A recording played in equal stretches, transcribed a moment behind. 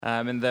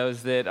and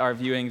those that are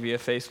viewing via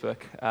Facebook.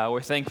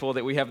 We're thankful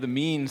that we have the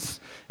means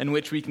in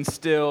which we can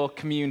still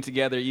commune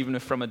together even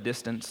if from a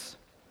distance.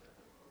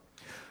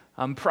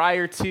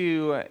 Prior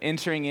to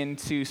entering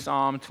into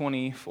Psalm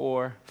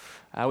 24,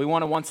 we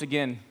want to once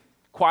again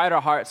quiet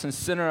our hearts and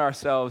center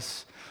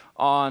ourselves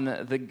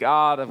on the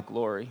God of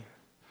glory.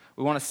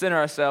 We want to center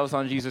ourselves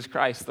on Jesus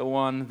Christ, the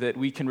one that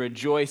we can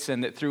rejoice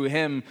in, that through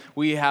him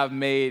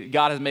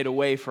God has made a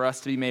way for us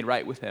to be made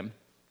right with him.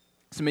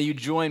 So may you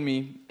join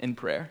me in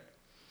prayer.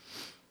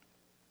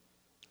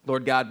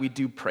 Lord God, we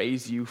do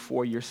praise you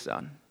for your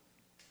Son.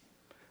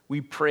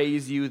 We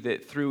praise you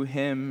that through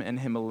him and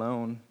him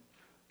alone,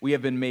 we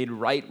have been made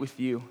right with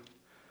you.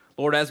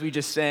 Lord, as we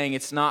just sang,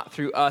 it's not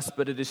through us,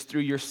 but it is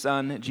through your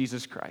Son,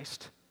 Jesus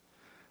Christ.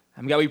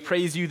 And God, we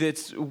praise you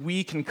that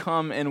we can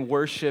come and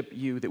worship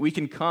you, that we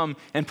can come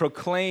and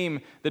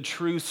proclaim the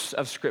truths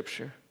of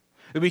Scripture,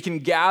 that we can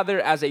gather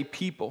as a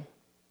people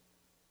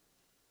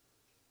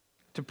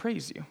to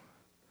praise you,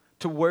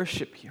 to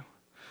worship you.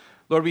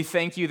 Lord, we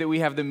thank you that we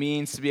have the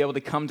means to be able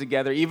to come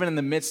together, even in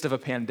the midst of a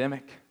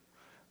pandemic,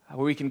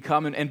 where we can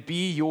come and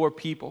be your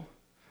people,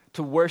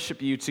 to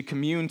worship you, to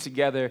commune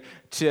together,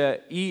 to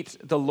eat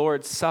the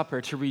Lord's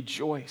Supper, to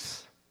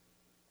rejoice.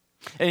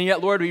 And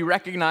yet, Lord, we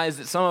recognize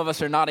that some of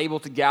us are not able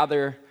to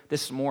gather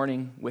this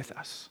morning with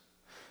us.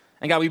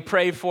 And God, we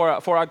pray for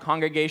our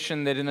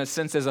congregation that in a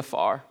sense is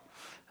afar,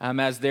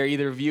 as they're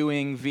either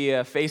viewing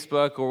via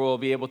Facebook or will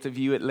be able to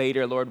view it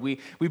later. Lord, we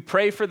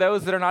pray for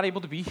those that are not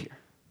able to be here.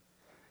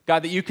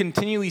 God, that you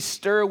continually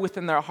stir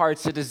within their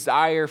hearts a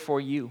desire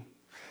for you.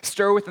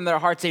 Stir within their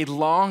hearts a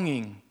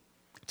longing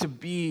to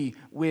be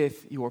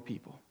with your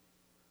people.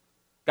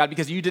 God,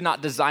 because you did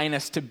not design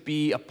us to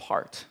be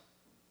apart.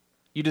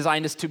 You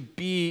designed us to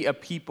be a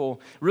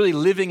people really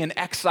living in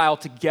exile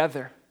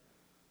together,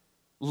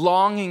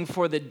 longing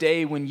for the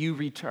day when you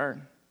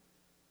return.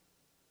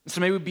 So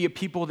may we be a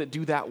people that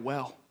do that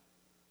well.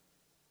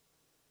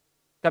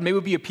 God, may we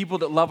be a people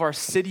that love our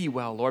city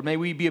well, Lord. May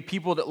we be a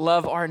people that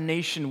love our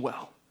nation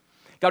well.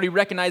 God, we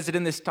recognize that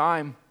in this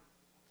time,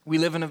 we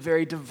live in a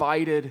very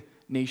divided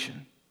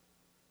nation.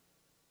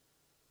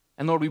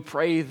 And Lord, we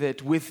pray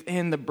that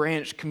within the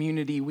branch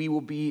community, we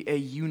will be a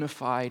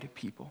unified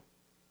people.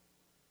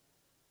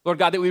 Lord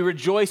God, that we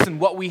rejoice in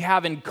what we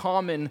have in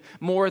common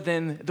more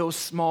than those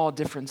small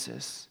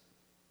differences.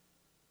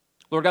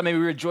 Lord God, may we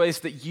rejoice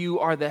that you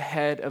are the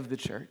head of the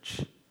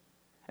church.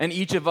 And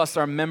each of us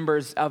are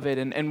members of it,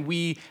 and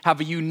we have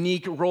a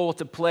unique role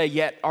to play,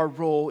 yet our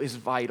role is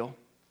vital.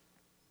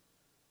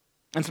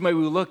 And so may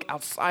we look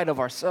outside of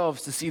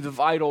ourselves to see the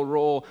vital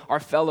role our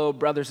fellow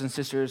brothers and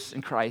sisters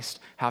in Christ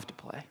have to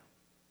play.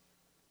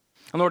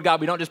 And Lord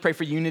God, we don't just pray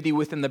for unity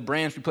within the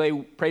branch,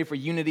 we pray for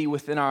unity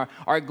within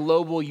our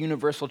global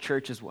universal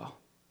church as well.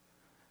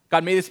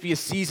 God, may this be a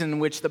season in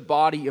which the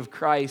body of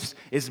Christ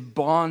is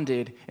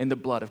bonded in the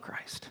blood of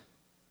Christ.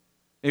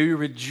 May we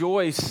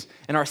rejoice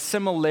in our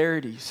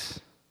similarities.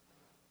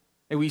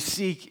 May we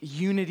seek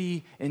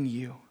unity in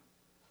you.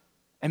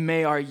 And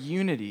may our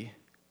unity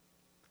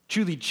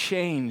truly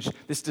change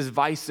this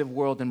divisive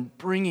world and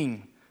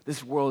bringing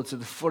this world to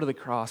the foot of the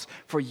cross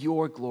for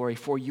your glory,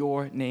 for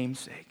your name's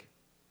sake.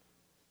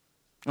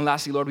 And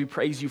lastly, Lord, we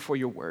praise you for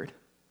your word.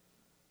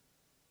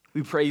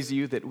 We praise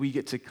you that we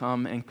get to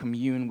come and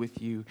commune with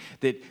you,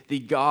 that the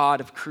God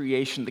of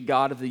creation, the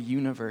God of the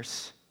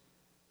universe,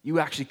 you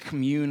actually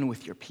commune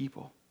with your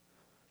people.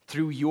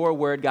 Through your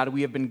word, God,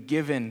 we have been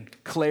given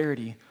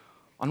clarity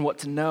on what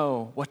to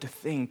know, what to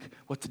think,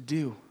 what to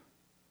do.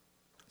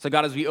 So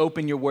God, as we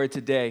open your word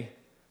today,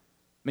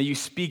 may you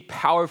speak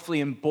powerfully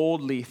and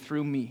boldly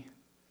through me.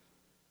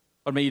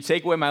 Lord, may you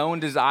take away my own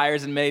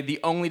desires, and may the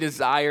only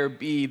desire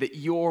be that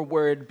your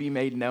word be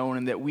made known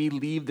and that we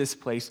leave this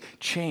place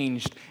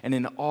changed and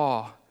in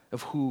awe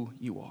of who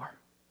you are.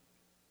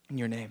 In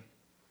your name,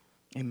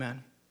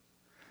 amen.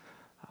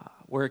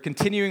 We're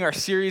continuing our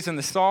series in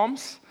the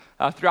Psalms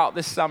throughout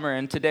this summer,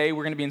 and today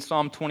we're going to be in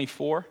Psalm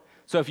 24.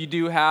 So if you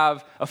do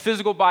have a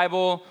physical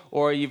Bible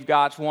or you've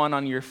got one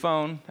on your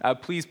phone,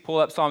 please pull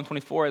up Psalm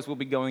 24 as we'll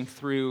be going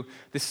through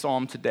this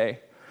psalm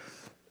today.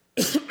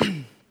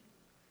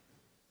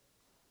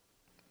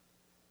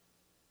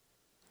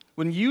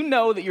 When you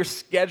know that you're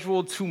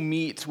scheduled to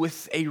meet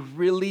with a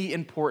really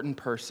important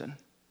person,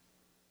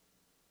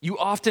 you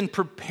often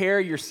prepare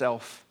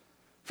yourself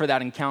for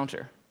that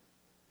encounter.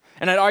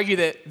 And I'd argue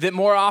that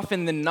more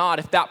often than not,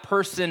 if that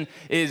person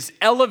is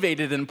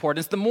elevated in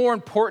importance, the more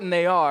important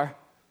they are,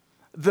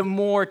 the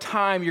more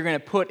time you're going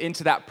to put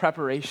into that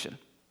preparation.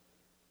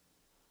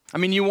 I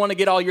mean, you want to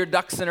get all your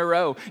ducks in a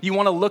row. You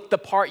want to look the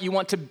part. You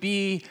want to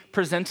be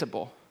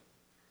presentable.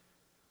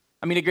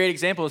 I mean, a great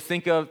example is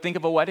think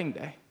of a wedding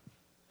day.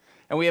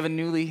 And we have a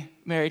newly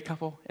married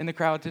couple in the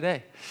crowd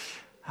today.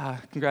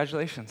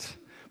 Congratulations.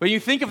 But you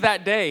think of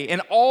that day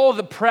and all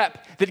the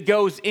prep that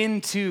goes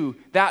into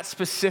that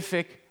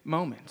specific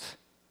moment.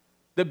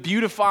 The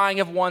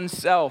beautifying of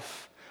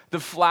oneself, the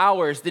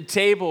flowers, the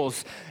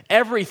tables,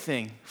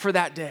 everything for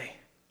that day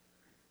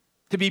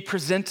to be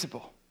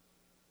presentable.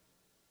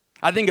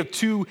 I think of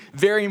two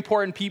very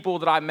important people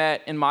that I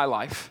met in my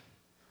life,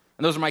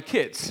 and those are my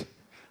kids,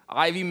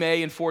 Ivy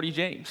May and 40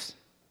 James.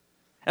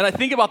 And I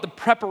think about the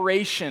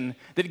preparation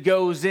that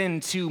goes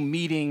into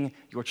meeting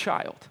your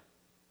child.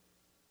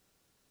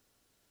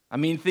 I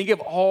mean, think of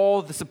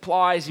all the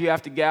supplies you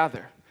have to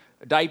gather.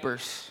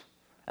 Diapers,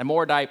 and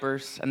more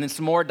diapers, and then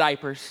some more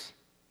diapers,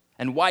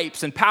 and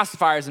wipes, and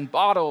pacifiers, and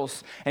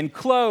bottles, and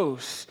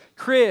clothes,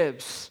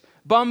 cribs,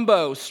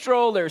 bumbo,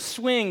 strollers,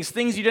 swings,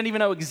 things you didn't even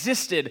know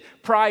existed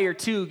prior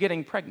to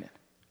getting pregnant.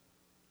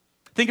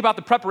 Think about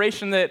the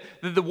preparation that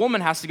the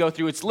woman has to go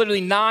through. It's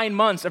literally 9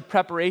 months of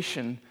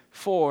preparation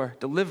for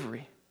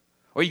delivery.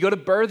 Or you go to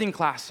birthing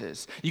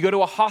classes. You go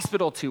to a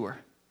hospital tour.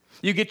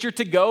 You get your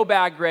to-go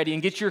bag ready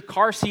and get your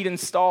car seat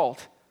installed.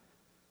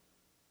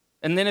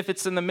 And then if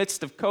it's in the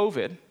midst of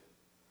COVID,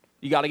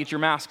 you got to get your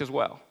mask as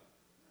well.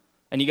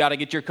 And you got to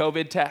get your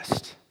COVID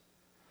test.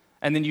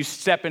 And then you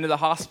step into the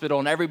hospital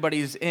and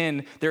everybody's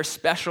in their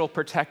special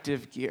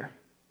protective gear.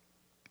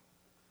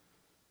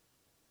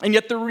 And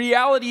yet the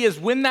reality is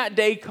when that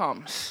day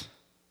comes,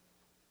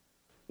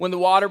 when the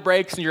water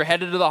breaks and you're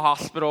headed to the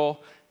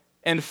hospital,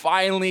 and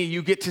finally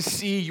you get to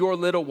see your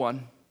little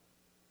one,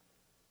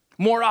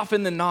 more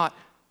often than not,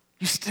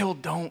 you still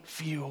don't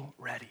feel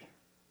ready.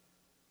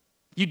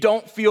 You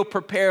don't feel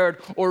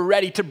prepared or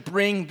ready to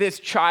bring this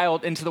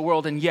child into the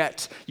world, and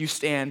yet you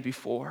stand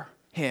before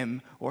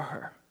him or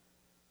her.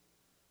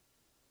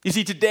 You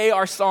see, today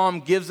our psalm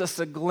gives us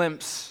a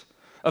glimpse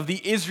of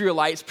the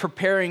Israelites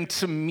preparing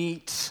to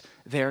meet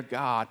their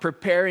God,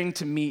 preparing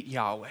to meet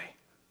Yahweh.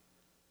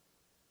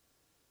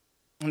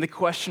 And the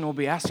question we'll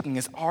be asking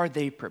is, are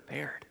they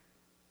prepared?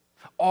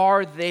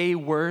 Are they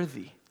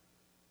worthy?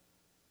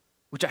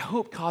 Which I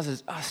hope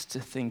causes us to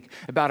think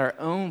about our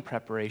own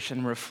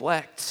preparation,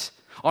 reflect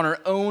on our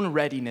own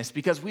readiness,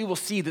 because we will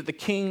see that the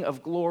King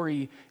of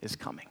glory is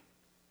coming.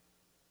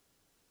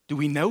 Do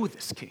we know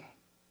this King?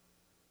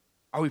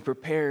 Are we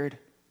prepared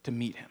to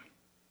meet him?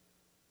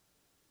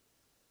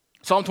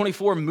 Psalm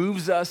 24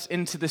 moves us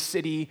into the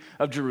city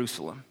of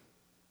Jerusalem,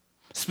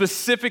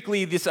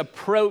 specifically this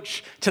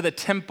approach to the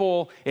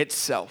temple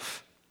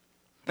itself.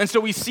 And so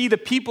we see the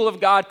people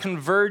of God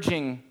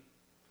converging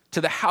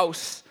to the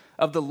house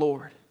of the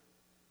Lord.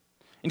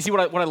 And you see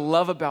what I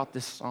love about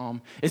this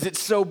psalm is it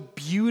so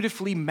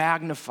beautifully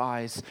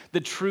magnifies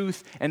the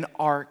truth and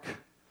arc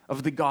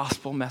of the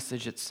gospel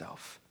message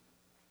itself.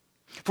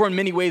 For in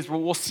many ways,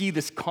 we'll see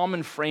this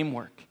common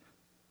framework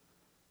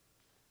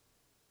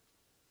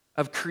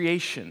of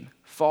creation,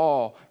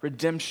 fall,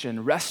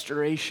 redemption,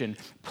 restoration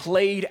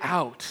played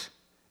out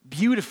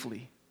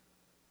beautifully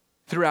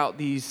throughout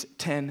these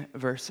 10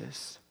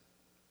 verses.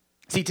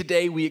 See,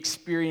 today we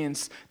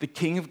experience the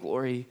King of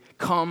glory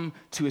come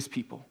to his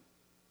people.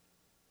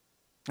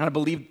 And I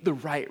believe the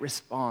right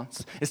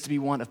response is to be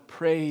one of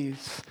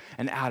praise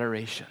and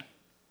adoration.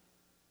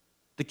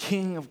 The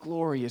King of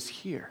glory is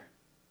here,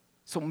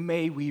 so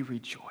may we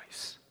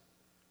rejoice.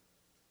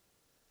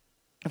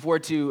 If we're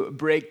to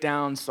break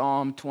down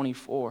Psalm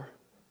 24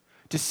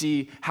 to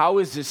see how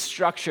is this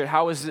structured,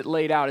 how is it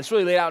laid out, it's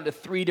really laid out into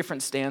 3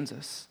 different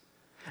stanzas.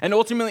 And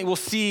ultimately we'll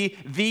see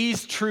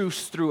these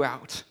truths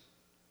throughout.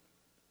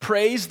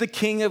 Praise the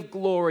King of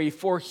glory,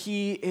 for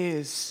he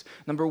is,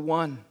 number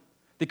 1,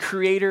 the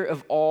creator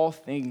of all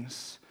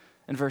things,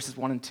 in verses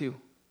 1 and 2.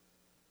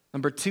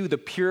 Number 2, the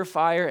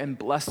purifier and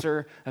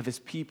blesser of his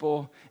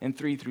people, in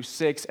 3 through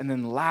 6. And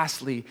then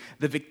lastly,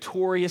 the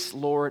victorious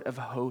Lord of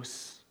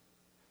hosts,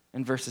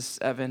 in verses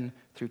 7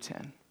 through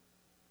 10.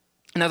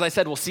 And as I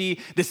said, we'll see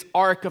this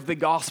arc of the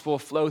gospel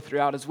flow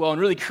throughout as well.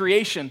 And really,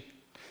 creation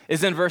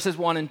is in verses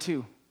 1 and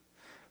 2,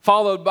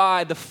 followed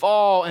by the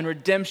fall and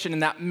redemption in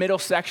that middle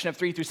section of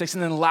 3 through 6.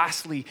 And then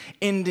lastly,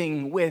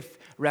 ending with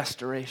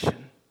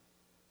restoration.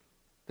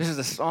 This is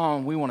a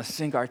psalm we want to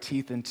sink our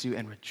teeth into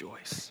and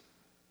rejoice.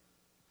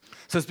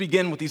 So let's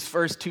begin with these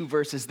first 2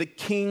 verses. The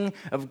King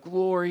of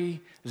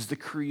glory is the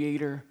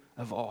creator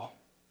of all.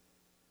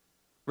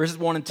 Verses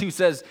 1 and 2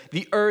 says,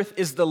 the earth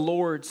is the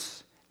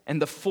Lord's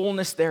and the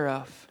fullness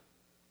thereof,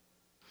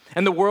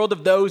 and the world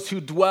of those who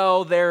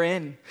dwell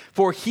therein.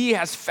 For he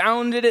has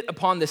founded it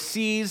upon the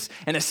seas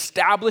and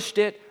established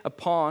it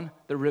upon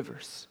the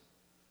rivers.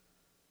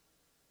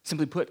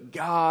 Simply put,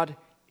 God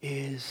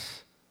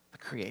is the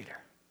creator.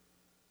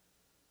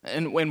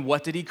 And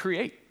what did he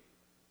create?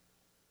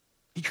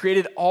 He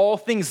created all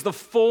things, the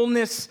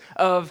fullness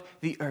of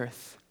the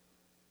earth.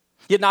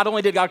 Yet not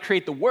only did God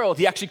create the world,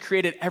 he actually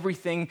created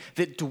everything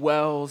that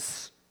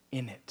dwells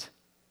in it,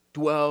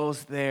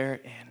 dwells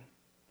therein.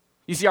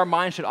 You see, our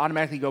mind should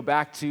automatically go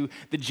back to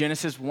the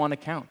Genesis 1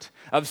 account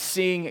of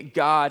seeing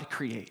God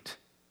create.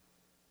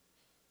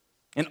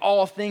 And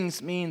all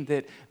things mean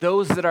that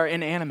those that are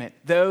inanimate,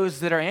 those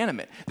that are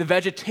animate, the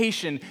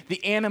vegetation,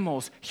 the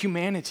animals,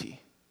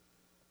 humanity,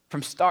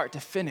 from start to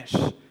finish,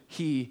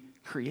 he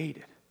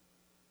created.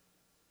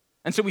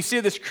 And so we see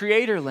this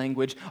creator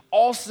language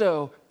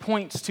also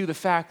points to the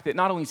fact that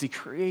not only is he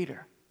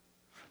creator,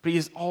 but he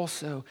is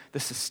also the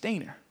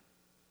sustainer.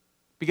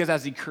 Because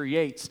as he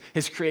creates,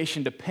 his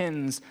creation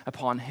depends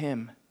upon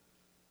him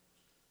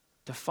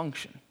to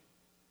function.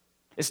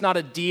 It's not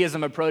a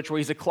deism approach where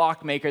he's a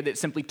clockmaker that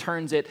simply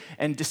turns it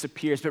and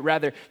disappears, but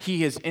rather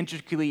he is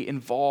intricately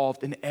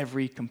involved in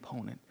every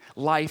component.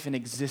 Life and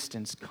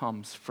existence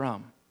comes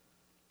from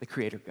the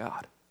Creator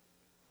God.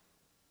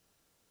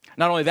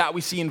 Not only that,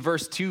 we see in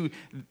verse 2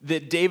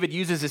 that David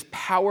uses this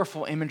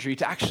powerful imagery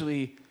to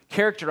actually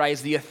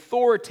characterize the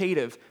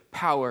authoritative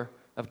power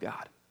of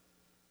God.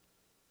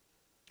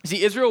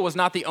 See, Israel was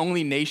not the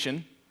only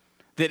nation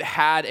that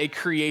had a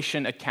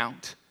creation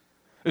account.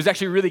 It was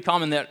actually really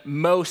common that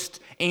most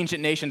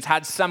ancient nations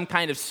had some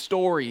kind of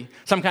story,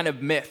 some kind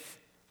of myth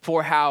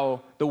for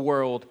how the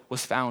world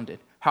was founded,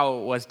 how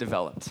it was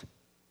developed.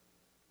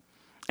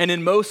 And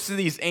in most of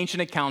these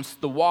ancient accounts,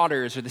 the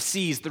waters or the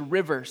seas, the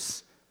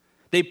rivers,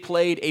 they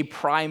played a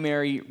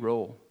primary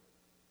role.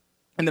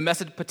 In the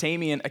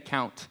Mesopotamian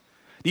account,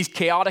 these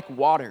chaotic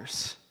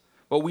waters,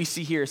 what we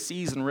see here,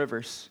 seas and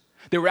rivers,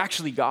 they were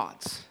actually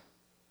gods.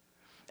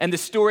 And the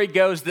story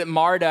goes that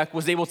Marduk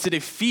was able to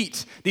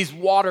defeat these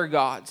water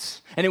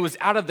gods. And it was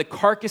out of the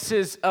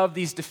carcasses of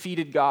these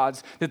defeated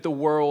gods that the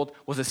world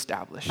was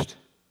established.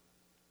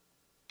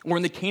 Or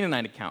in the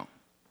Canaanite account,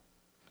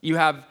 you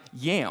have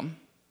Yam,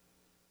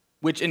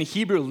 which in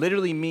Hebrew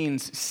literally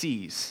means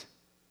seas.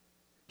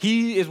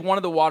 He is one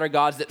of the water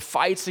gods that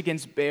fights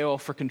against Baal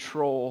for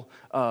control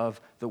of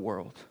the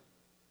world.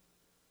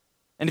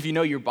 And if you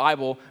know your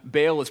Bible,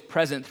 Baal is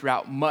present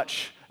throughout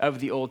much of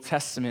the Old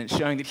Testament,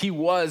 showing that he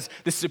was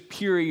the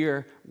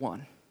superior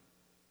one.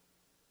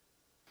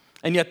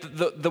 And yet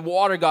the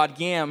water god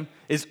Yam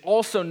is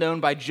also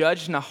known by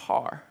Judge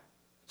Nahar.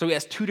 So he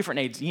has two different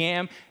names,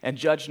 Yam and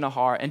Judge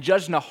Nahar. And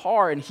Judge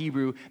Nahar in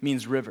Hebrew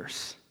means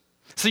rivers.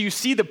 So you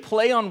see the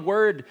play on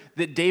word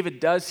that David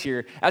does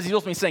here, as he's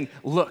ultimately saying,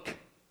 look,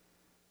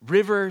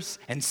 rivers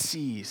and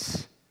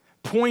seas,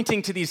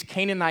 pointing to these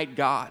Canaanite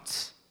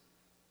gods.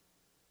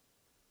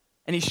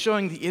 And he's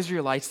showing the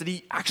Israelites that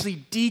he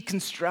actually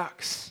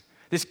deconstructs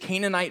this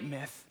Canaanite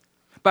myth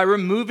by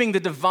removing the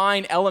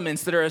divine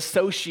elements that are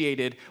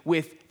associated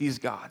with these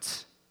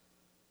gods.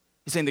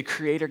 He's saying the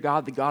Creator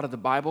God, the God of the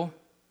Bible,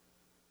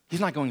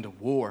 he's not going to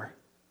war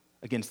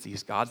against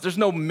these gods. There's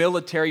no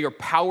military or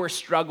power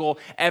struggle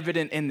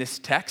evident in this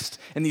text,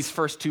 in these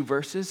first two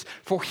verses,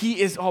 for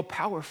he is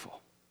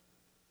all-powerful.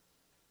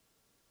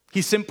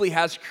 He simply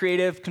has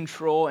creative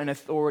control and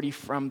authority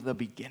from the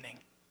beginning.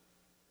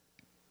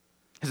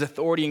 His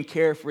authority and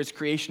care for his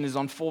creation is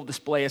on full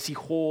display as he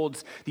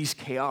holds these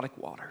chaotic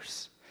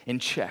waters in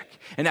check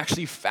and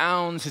actually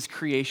founds his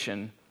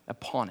creation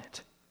upon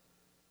it.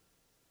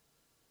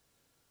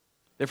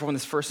 Therefore, in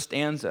this first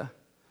stanza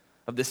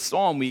of this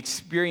psalm, we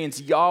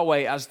experience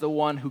Yahweh as the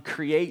one who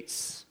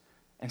creates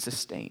and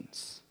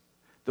sustains.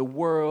 The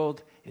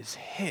world is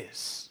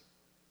his.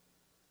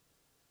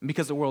 And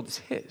because the world is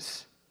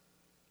his,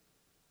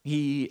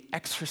 he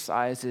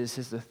exercises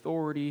his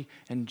authority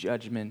and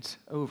judgment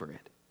over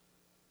it.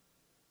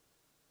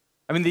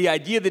 I mean, the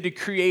idea that a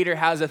creator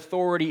has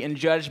authority and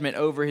judgment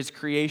over his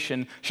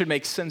creation should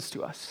make sense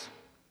to us.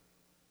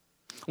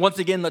 Once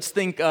again, let's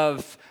think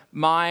of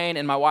mine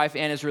and my wife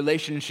Anna's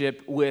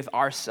relationship with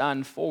our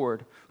son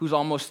Ford, who's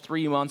almost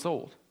 3 months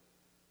old.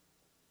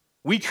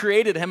 We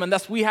created him, and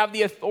thus we have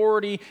the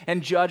authority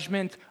and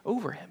judgment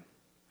over him.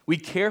 We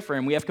care for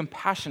him. We have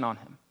compassion on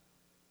him.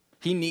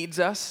 He needs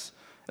us,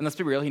 and let's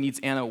be real, he needs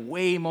Anna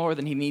way more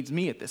than he needs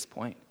me at this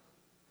point.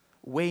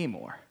 Way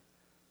more.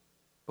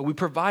 But we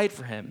provide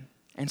for him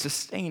and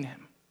sustain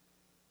him.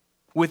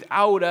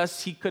 Without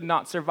us, he could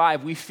not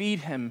survive. We feed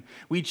him.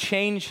 We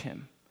change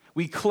him.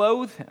 We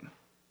clothe him.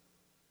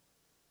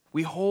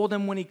 We hold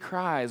him when he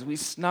cries. We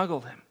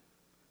snuggle him.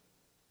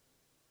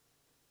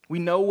 We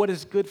know what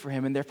is good for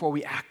him, and therefore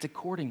we act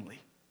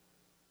accordingly.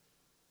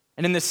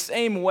 And in the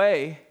same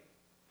way,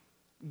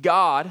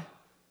 God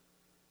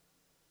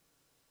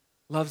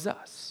loves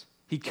us.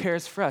 He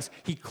cares for us.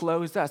 He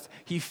clothes us.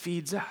 He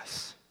feeds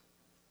us.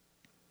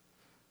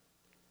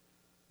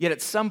 Yet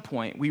at some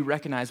point, we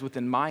recognize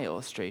within my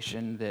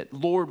illustration that,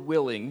 Lord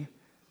willing,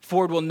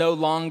 Ford will no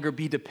longer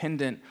be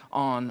dependent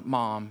on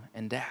mom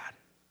and dad.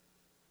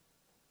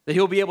 That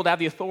he'll be able to have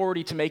the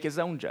authority to make his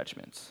own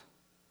judgments,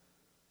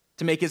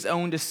 to make his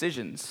own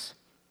decisions.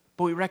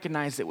 But we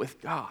recognize that with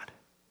God,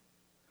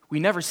 we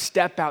never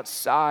step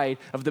outside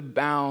of the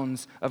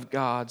bounds of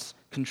God's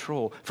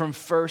control. From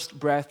first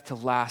breath to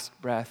last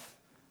breath,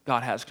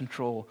 God has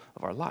control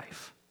of our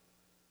life.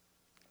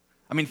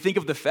 I mean, think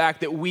of the fact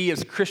that we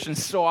as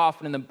Christians so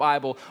often in the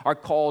Bible are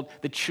called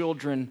the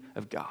children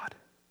of God.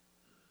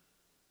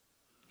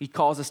 He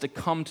calls us to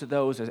come to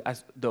those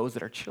as those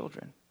that are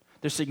children.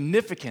 There's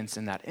significance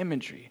in that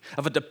imagery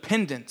of a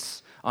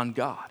dependence on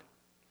God.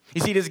 You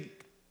see,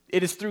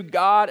 it is through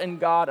God and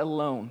God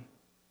alone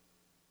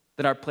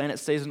that our planet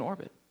stays in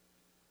orbit,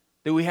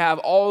 that we have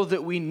all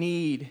that we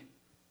need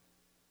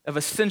of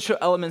essential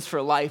elements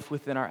for life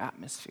within our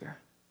atmosphere.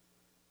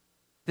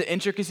 The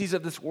intricacies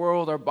of this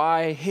world are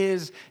by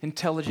his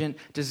intelligent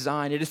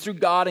design. It is through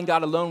God and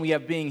God alone we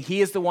have being. He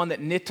is the one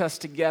that knit us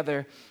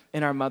together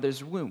in our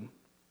mother's womb.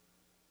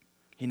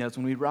 He knows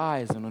when we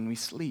rise and when we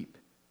sleep.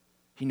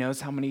 He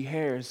knows how many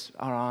hairs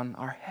are on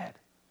our head.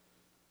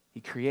 He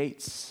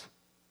creates.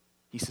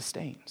 He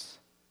sustains.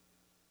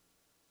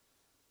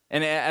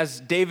 And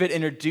as David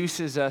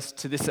introduces us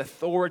to this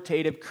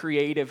authoritative,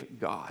 creative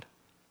God,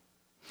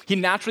 he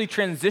naturally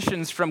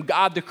transitions from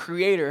God the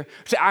creator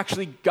to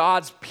actually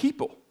God's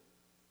people,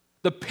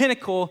 the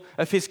pinnacle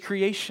of his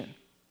creation.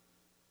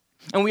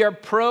 And we are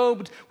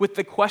probed with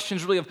the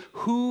questions really of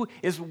who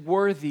is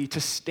worthy to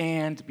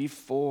stand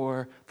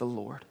before the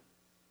Lord?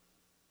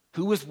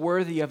 Who is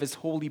worthy of his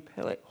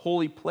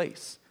holy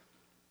place?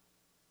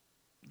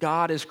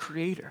 God is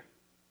creator.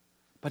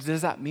 But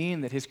does that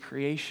mean that his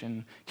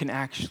creation can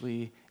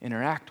actually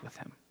interact with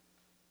him?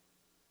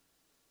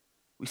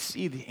 We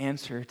see the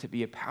answer to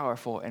be a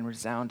powerful and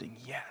resounding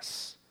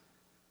yes.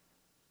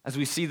 As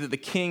we see that the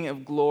King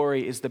of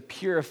glory is the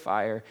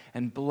purifier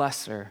and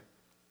blesser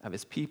of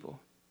his people.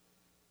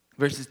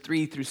 Verses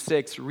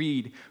 3-6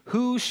 read,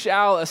 "Who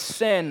shall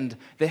ascend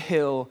the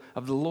hill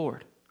of the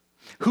Lord?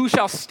 Who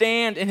shall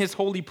stand in his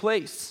holy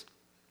place?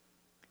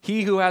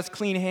 He who has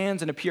clean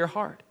hands and a pure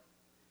heart,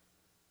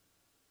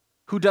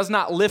 who does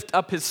not lift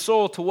up his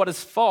soul to what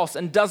is false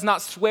and does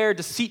not swear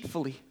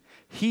deceitfully.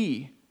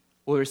 He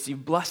will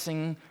receive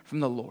blessing from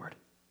the Lord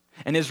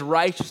and his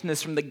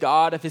righteousness from the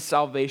God of his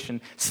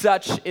salvation.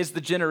 Such is the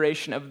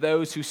generation of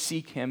those who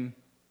seek him,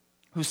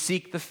 who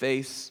seek the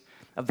face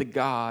of the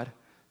God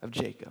of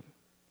Jacob."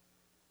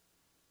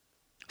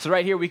 So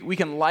right here, we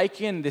can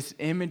liken this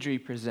imagery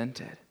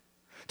presented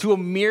to a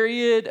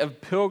myriad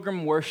of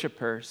pilgrim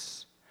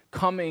worshipers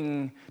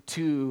coming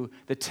to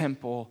the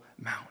Temple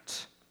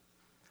Mount,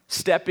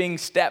 stepping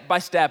step by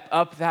step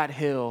up that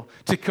hill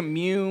to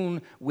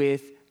commune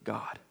with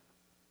God.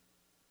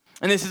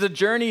 And this is a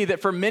journey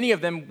that for many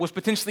of them was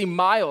potentially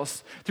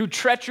miles through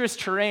treacherous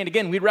terrain.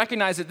 Again, we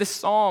recognize that this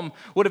psalm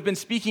would have been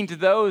speaking to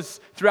those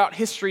throughout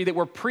history that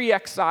were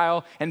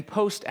pre-exile and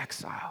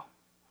post-exile.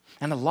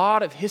 And a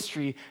lot of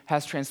history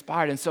has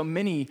transpired, and so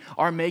many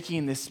are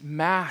making this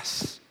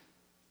mass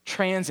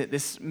transit,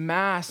 this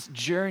mass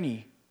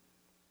journey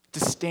to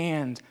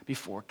stand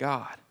before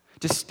God,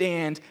 to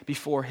stand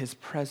before his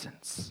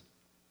presence.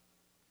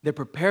 They're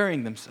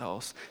preparing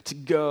themselves to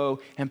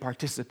go and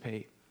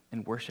participate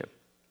in worship.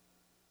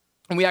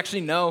 And we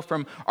actually know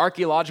from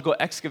archaeological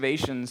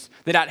excavations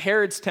that at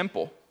Herod's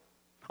temple,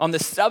 on the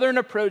southern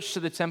approach to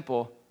the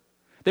temple,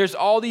 there's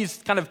all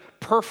these kind of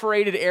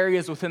perforated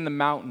areas within the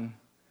mountain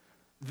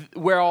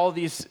where all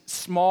these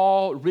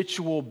small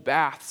ritual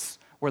baths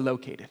were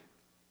located.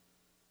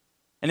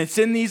 And it's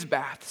in these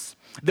baths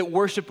that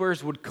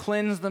worshipers would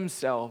cleanse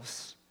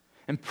themselves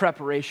in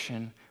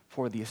preparation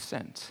for the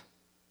ascent,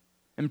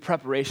 in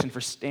preparation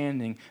for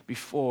standing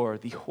before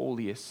the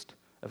holiest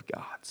of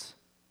gods.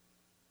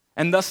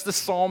 And thus the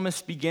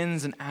psalmist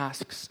begins and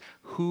asks,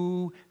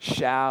 "Who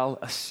shall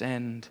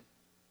ascend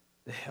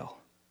the hill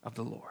of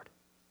the Lord?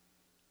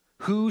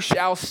 Who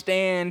shall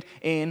stand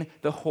in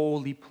the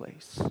holy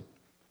place?"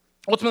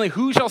 Ultimately,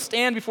 who shall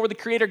stand before the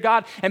Creator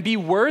God and be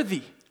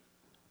worthy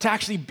to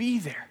actually be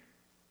there?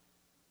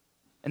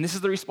 And this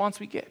is the response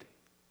we get.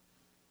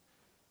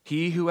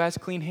 He who has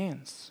clean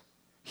hands,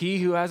 he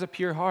who has a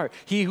pure heart,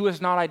 he who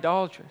is not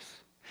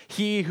idolatrous,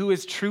 he who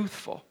is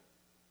truthful.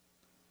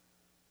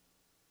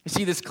 You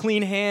see, this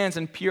clean hands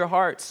and pure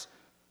hearts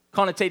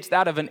connotates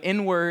that of an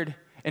inward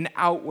and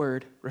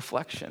outward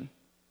reflection.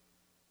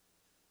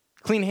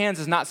 Clean hands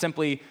is not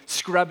simply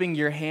scrubbing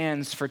your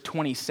hands for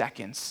 20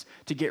 seconds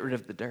to get rid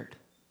of the dirt.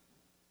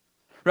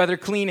 Rather,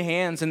 clean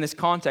hands in this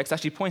context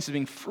actually points to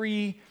being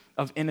free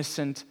of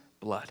innocent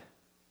blood.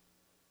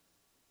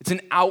 It's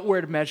an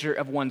outward measure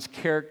of one's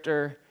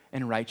character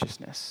and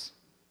righteousness.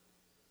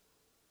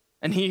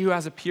 And he who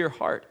has a pure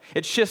heart,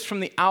 it shifts from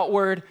the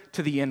outward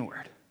to the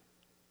inward.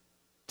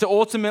 To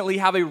ultimately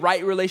have a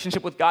right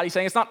relationship with God, he's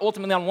saying it's not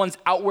ultimately on one's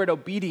outward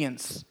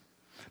obedience,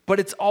 but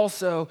it's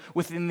also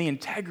within the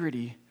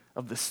integrity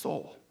of the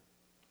soul.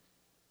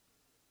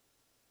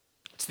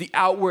 It's the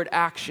outward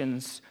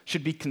actions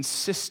should be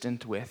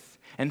consistent with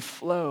and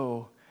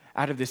flow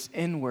out of this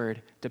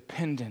inward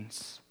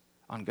dependence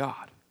on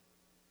God.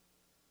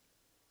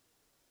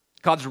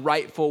 God's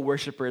rightful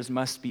worshipers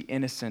must be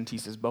innocent, he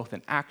says, both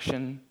in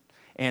action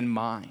and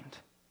mind.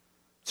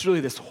 It's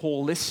really this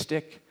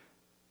holistic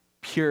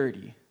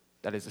purity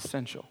that is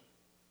essential.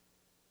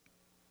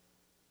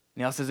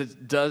 And he also says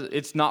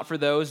it's not for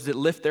those that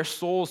lift their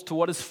souls to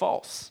what is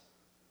false.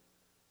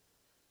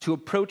 To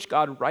approach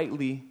God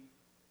rightly,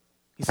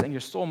 he's saying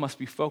your soul must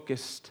be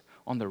focused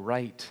on the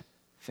right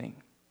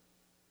thing.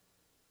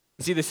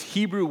 You see, this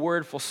Hebrew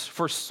word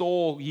for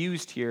soul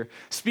used here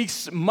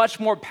speaks much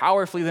more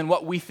powerfully than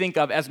what we think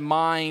of as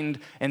mind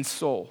and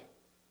soul.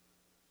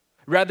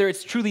 Rather,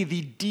 it's truly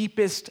the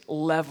deepest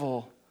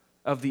level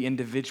of the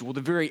individual, the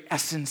very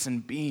essence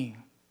and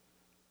being.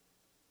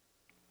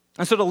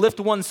 And so to lift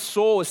one's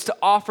soul is to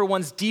offer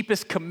one's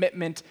deepest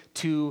commitment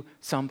to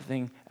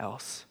something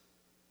else.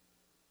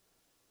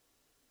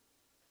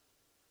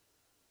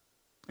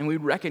 And we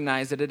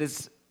recognize that it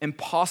is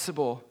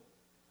impossible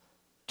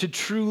to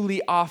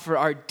truly offer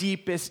our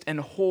deepest and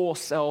whole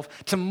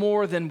self to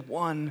more than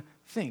one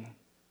thing.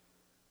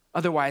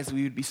 Otherwise,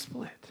 we would be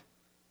split.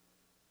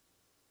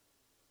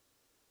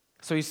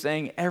 So he's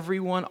saying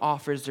everyone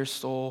offers their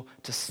soul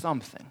to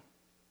something.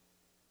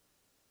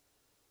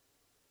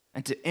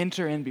 And to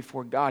enter in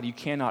before God, you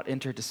cannot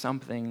enter to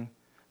something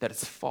that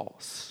is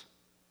false,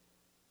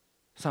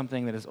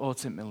 something that is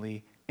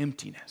ultimately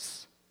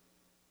emptiness.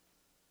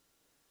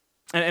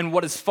 And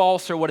what is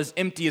false or what is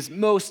empty is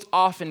most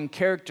often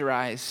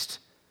characterized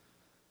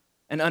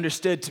and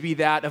understood to be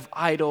that of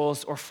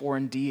idols or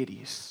foreign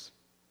deities.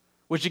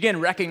 Which again,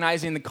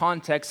 recognizing the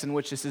context in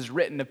which this is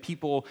written of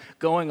people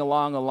going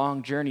along a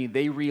long journey,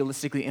 they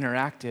realistically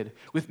interacted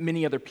with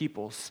many other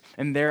peoples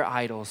and their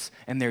idols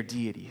and their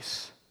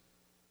deities.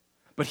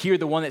 But here,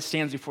 the one that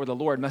stands before the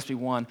Lord must be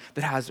one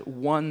that has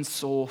one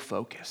sole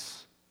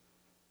focus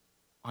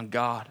on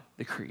God,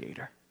 the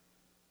Creator.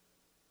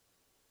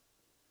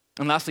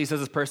 And lastly, he says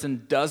this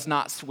person does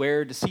not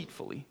swear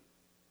deceitfully.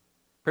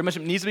 Pretty much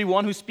it needs to be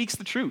one who speaks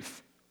the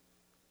truth.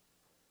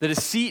 The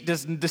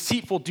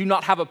deceitful do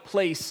not have a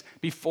place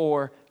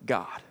before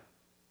God.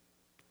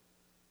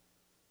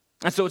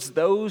 And so it's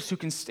those who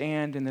can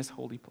stand in this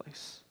holy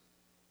place.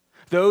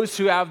 Those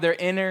who have their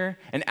inner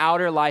and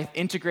outer life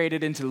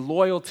integrated into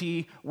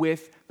loyalty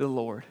with the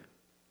Lord.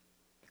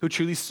 Who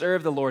truly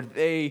serve the Lord.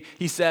 They,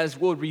 he says,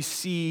 will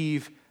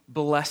receive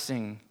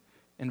blessing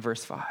in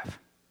verse 5.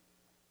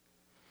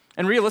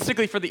 And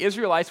realistically for the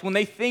Israelites, when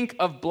they think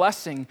of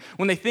blessing,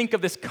 when they think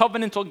of this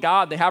covenantal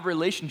God they have a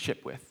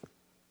relationship with,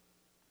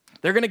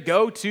 they're going to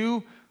go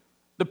to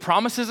the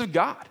promises of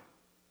God.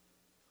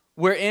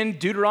 Where in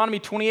Deuteronomy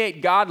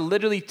 28, God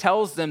literally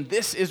tells them,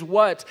 this is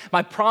what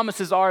my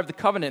promises are of the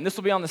covenant. And this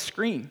will be on the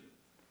screen.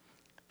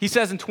 He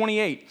says in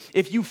 28,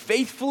 if you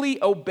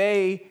faithfully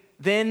obey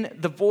then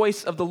the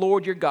voice of the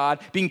Lord your God,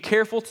 being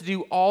careful to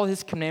do all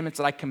his commandments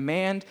that I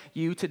command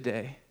you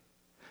today,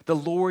 the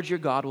Lord your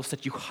God will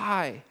set you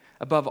high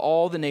above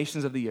all the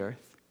nations of the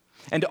earth.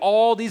 And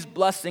all these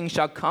blessings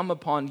shall come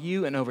upon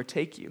you and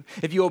overtake you,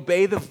 if you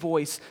obey the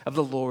voice of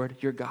the Lord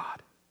your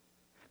God.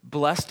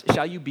 Blessed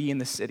shall you be in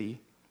the city,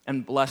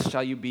 and blessed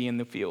shall you be in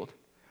the field.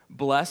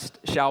 Blessed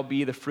shall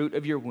be the fruit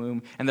of your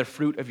womb, and the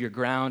fruit of your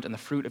ground, and the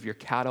fruit of your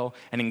cattle,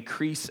 and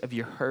increase of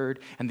your herd,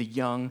 and the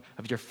young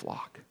of your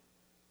flock.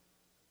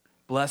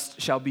 Blessed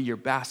shall be your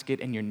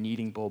basket and your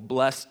kneading bowl.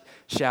 Blessed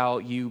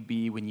shall you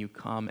be when you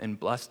come, and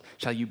blessed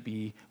shall you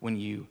be when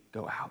you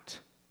go out.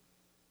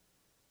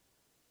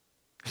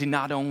 See,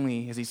 not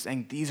only is he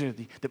saying these are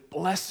the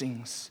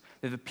blessings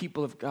that the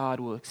people of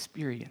God will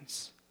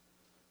experience,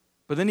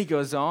 but then he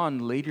goes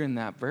on later in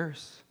that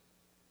verse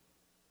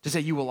to say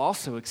you will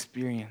also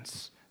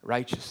experience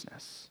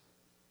righteousness.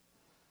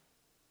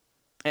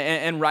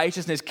 And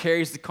righteousness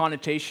carries the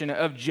connotation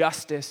of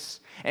justice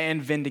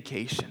and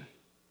vindication.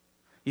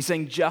 He's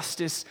saying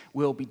justice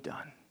will be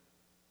done.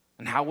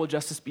 And how will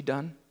justice be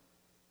done?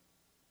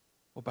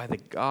 Well, by the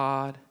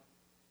God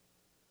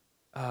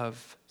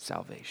of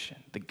salvation,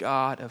 the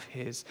God of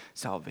his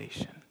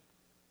salvation.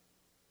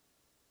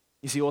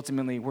 You see,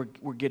 ultimately,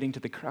 we're getting to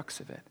the crux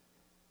of it.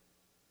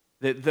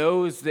 That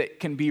those that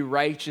can be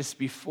righteous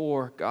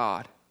before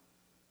God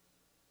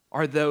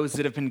are those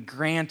that have been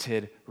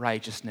granted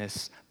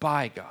righteousness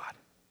by God.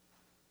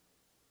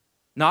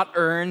 Not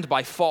earned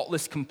by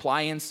faultless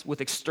compliance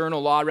with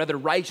external law. Rather,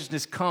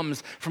 righteousness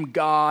comes from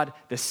God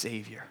the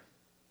Savior.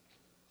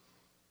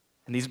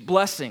 And these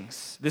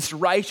blessings, this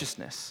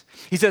righteousness,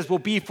 he says, will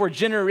be for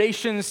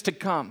generations to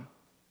come.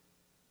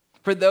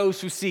 For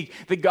those who seek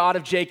the God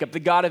of Jacob, the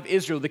God of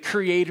Israel, the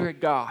Creator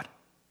God.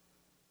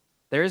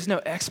 There is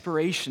no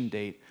expiration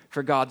date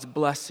for God's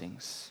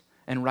blessings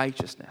and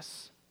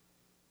righteousness.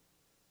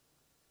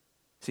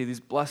 See, these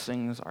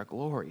blessings are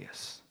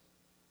glorious.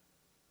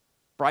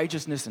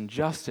 Righteousness and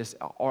justice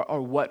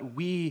are what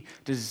we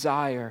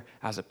desire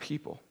as a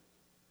people.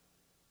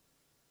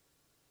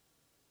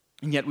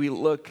 And yet we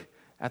look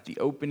at the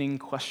opening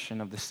question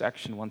of the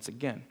section once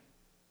again.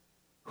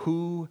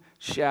 Who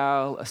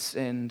shall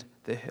ascend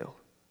the hill?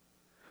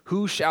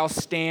 Who shall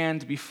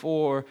stand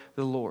before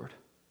the Lord?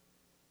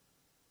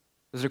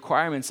 There's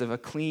requirements of a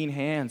clean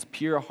hands,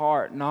 pure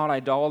heart, not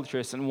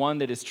idolatrous, and one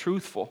that is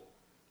truthful.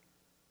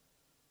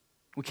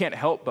 We can't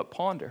help but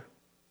ponder.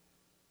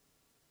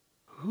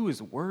 Who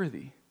is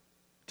worthy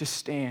to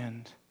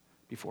stand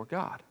before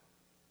God?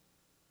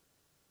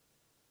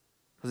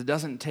 Because it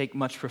doesn't take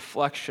much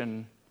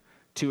reflection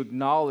to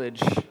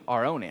acknowledge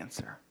our own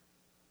answer.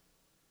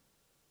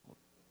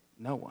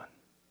 No one.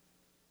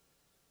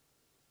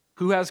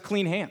 Who has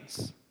clean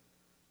hands?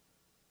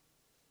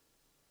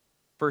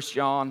 1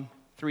 John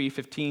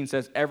 3:15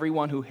 says,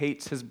 everyone who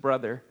hates his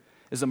brother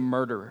is a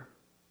murderer.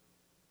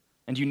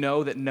 And you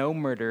know that no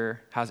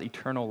murderer has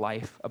eternal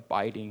life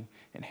abiding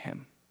in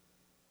him.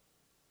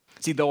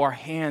 See, though our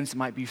hands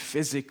might be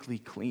physically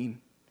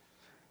clean,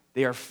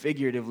 they are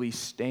figuratively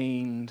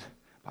stained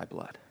by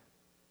blood.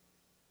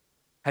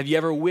 Have you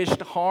ever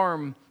wished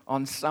harm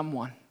on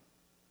someone?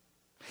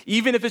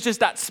 Even if it's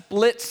just that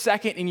split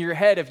second in your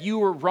head, if you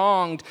were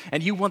wronged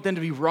and you want them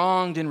to be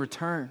wronged in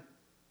return.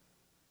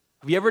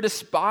 Have you ever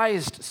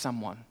despised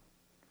someone?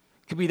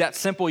 It could be that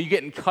simple. You're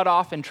getting cut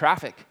off in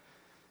traffic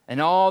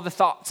and all the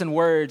thoughts and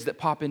words that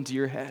pop into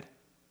your head?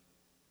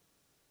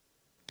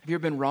 Have you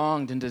ever been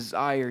wronged and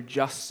desired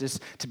justice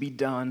to be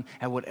done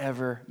at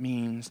whatever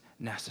means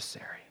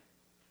necessary?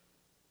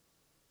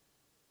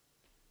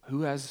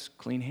 Who has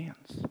clean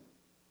hands?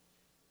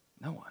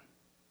 No one.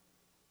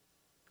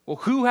 Well,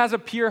 who has a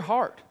pure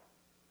heart?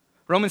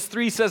 Romans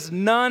 3 says,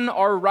 none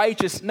are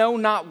righteous, no,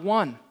 not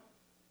one.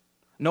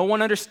 No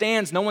one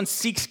understands, no one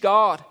seeks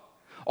God.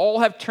 All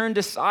have turned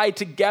aside,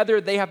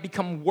 together they have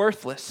become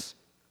worthless.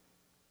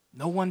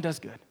 No one does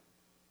good,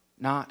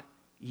 not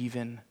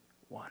even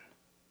one.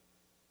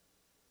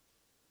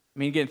 I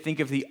mean, again, think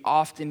of the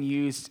often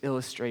used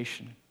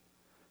illustration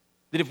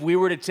that if we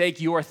were to take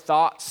your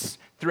thoughts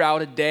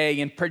throughout a day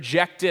and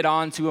project it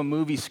onto a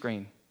movie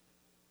screen,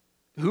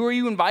 who are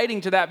you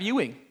inviting to that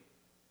viewing?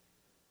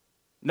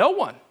 No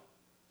one.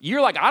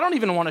 You're like, I don't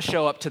even want to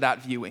show up to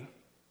that viewing.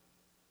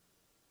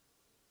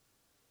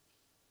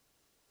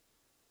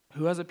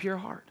 Who has a pure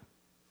heart?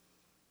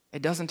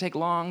 It doesn't take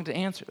long to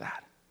answer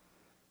that.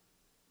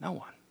 No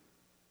one.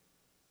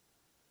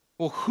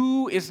 Well,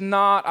 who is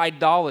not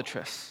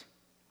idolatrous?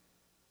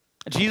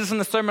 Jesus in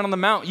the Sermon on the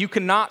Mount, you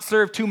cannot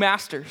serve two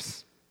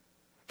masters.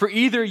 For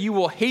either you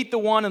will hate the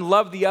one and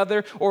love the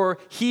other, or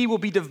he will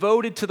be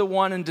devoted to the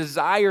one and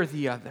desire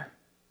the other.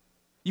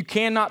 You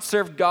cannot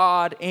serve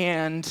God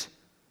and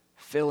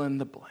fill in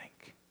the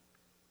blank.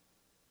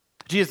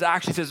 Jesus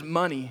actually says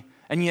money,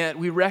 and yet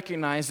we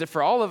recognize that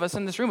for all of us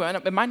in this room,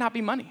 it might not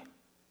be money.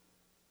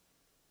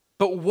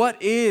 But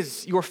what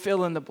is your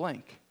fill in the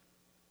blank?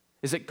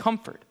 Is it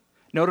comfort,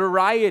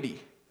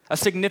 notoriety, a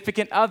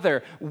significant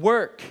other,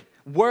 work,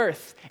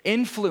 worth,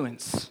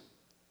 influence?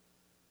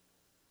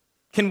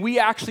 Can we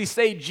actually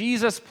say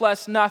Jesus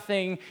plus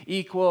nothing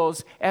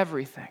equals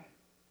everything?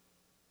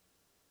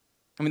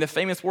 I mean, the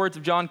famous words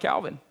of John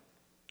Calvin,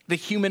 the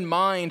human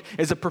mind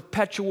is a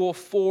perpetual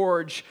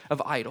forge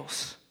of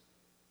idols.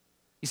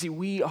 You see,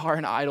 we are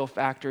an idol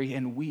factory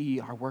and we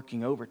are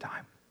working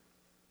overtime.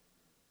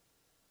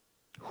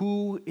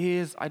 Who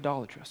is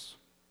idolatrous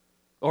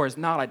or is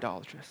not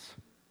idolatrous?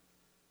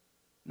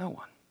 No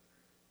one.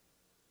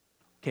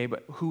 Okay,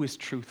 but who is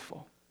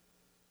truthful?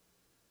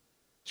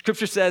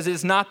 Scripture says it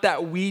is not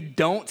that we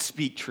don't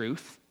speak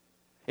truth.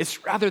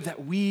 It's rather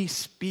that we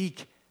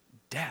speak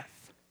death.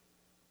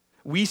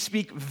 We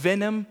speak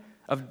venom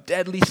of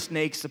deadly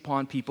snakes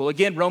upon people.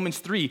 Again, Romans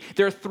 3,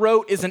 their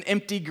throat is an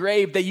empty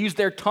grave. They use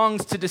their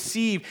tongues to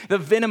deceive. The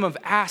venom of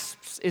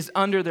asps is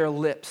under their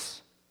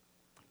lips.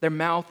 Their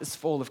mouth is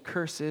full of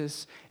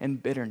curses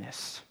and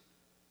bitterness.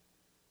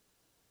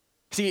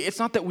 See, it's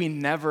not that we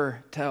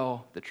never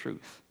tell the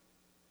truth.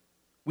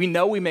 We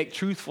know we make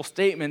truthful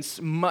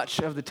statements much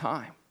of the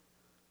time.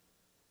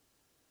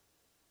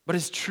 But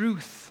is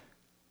truth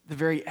the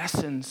very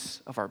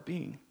essence of our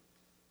being?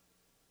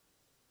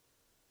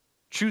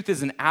 Truth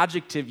is an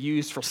adjective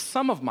used for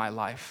some of my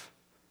life,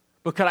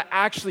 but could I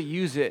actually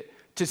use it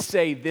to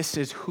say this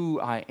is who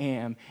I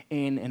am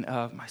in and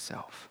of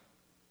myself?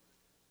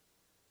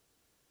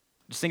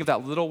 Just think of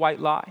that little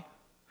white lie,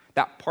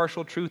 that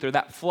partial truth, or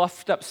that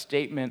fluffed up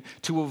statement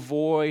to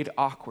avoid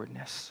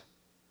awkwardness.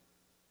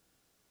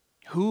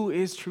 Who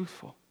is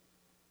truthful?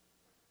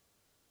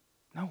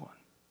 No one.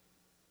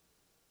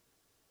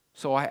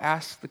 So I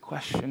ask the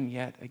question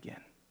yet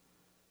again.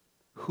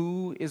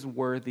 Who is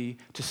worthy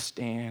to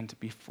stand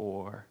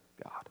before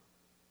God?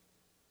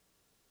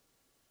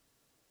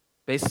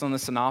 Based on the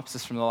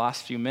synopsis from the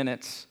last few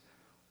minutes,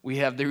 we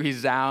have the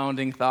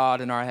resounding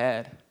thought in our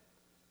head.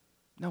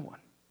 No one.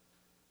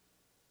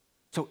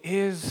 So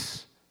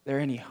is there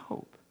any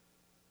hope?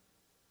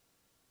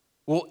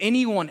 Will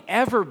anyone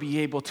ever be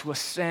able to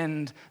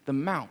ascend the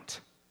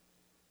mount?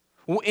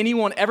 Will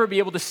anyone ever be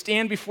able to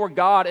stand before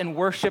God and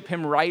worship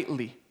him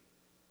rightly?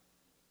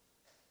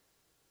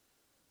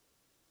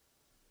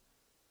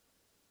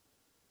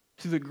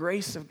 Through the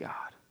grace of God,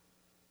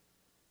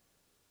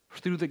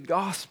 through the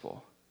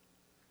gospel,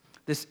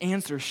 this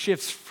answer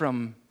shifts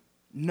from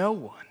no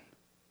one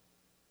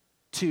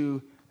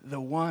to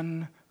the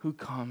one who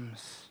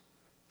comes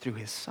through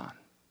his Son.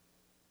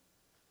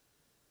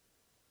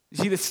 You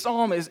see, this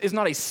psalm is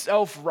not a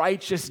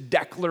self-righteous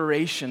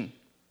declaration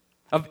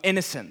of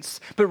innocence,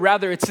 but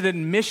rather it's an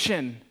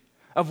admission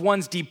of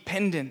one's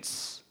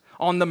dependence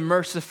on the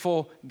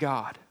merciful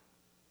God.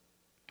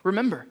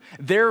 Remember,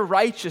 their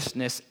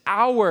righteousness,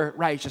 our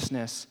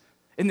righteousness,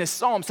 in this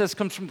psalm says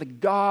comes from the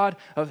God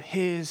of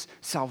his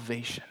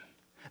salvation,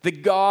 the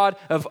God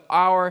of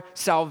our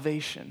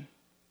salvation.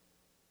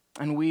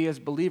 And we as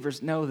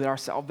believers know that our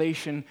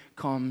salvation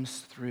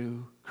comes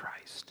through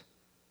Christ.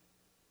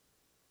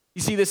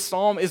 You see, this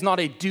psalm is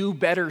not a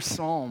do-better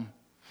psalm.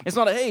 It's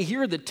not a, hey,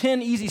 here are the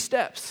 10 easy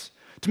steps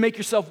to make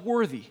yourself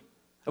worthy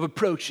of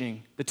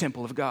approaching the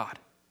temple of God.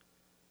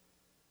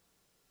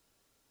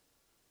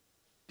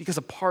 Because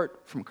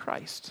apart from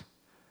Christ,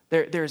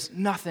 there's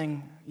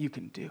nothing you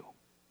can do.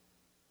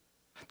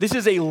 This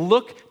is a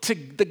look to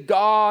the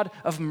God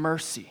of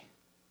mercy.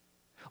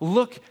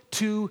 Look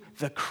to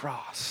the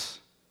cross,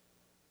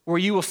 where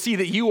you will see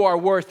that you are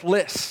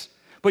worthless,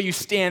 but you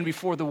stand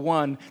before the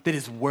one that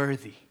is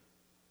worthy.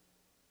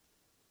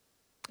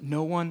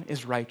 No one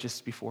is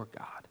righteous before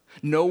God.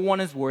 No one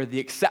is worthy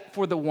except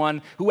for the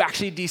one who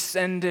actually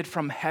descended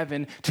from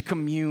heaven to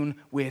commune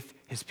with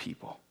his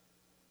people.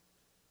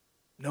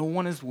 No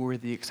one is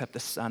worthy except the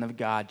Son of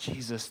God,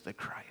 Jesus the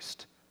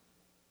Christ.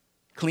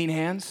 Clean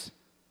hands?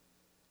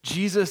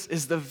 Jesus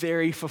is the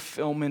very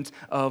fulfillment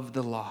of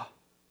the law.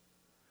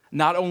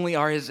 Not only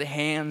are his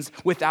hands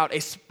without a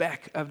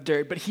speck of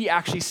dirt, but he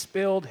actually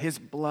spilled his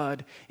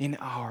blood in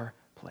our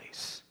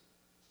place.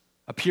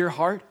 A pure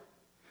heart?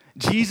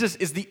 Jesus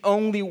is the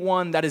only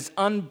one that is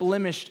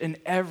unblemished in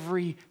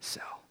every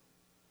cell.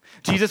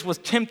 Jesus was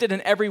tempted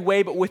in every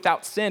way, but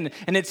without sin.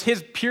 And it's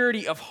his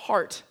purity of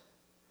heart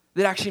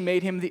that actually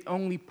made him the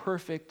only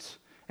perfect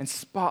and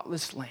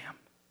spotless lamb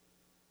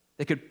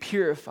that could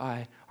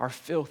purify our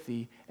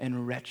filthy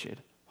and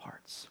wretched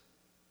hearts.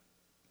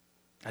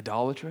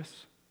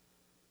 Idolatrous?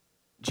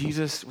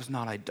 Jesus was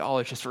not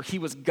idolatrous, for he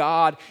was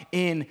God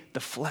in the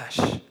flesh.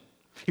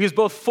 He was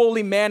both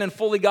fully man and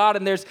fully God,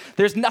 and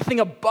there's nothing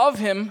above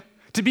him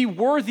to be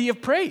worthy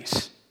of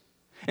praise.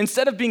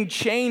 Instead of being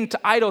chained to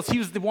idols, he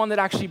was the one that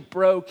actually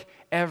broke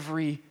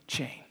every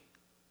chain.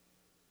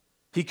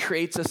 He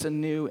creates us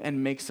anew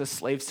and makes us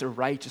slaves to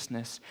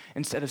righteousness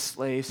instead of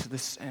slaves to the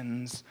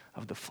sins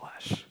of the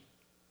flesh.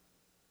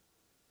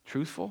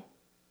 Truthful?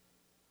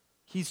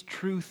 He's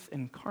truth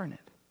incarnate.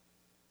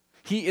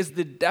 He is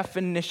the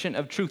definition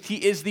of truth.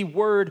 He is the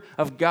Word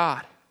of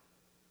God.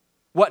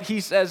 What he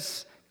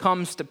says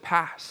comes to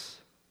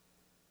pass.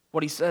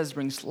 What he says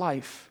brings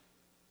life,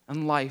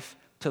 and life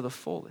to the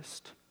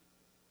fullest.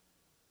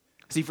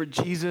 See, for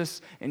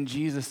Jesus and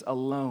Jesus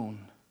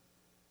alone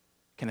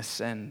can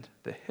ascend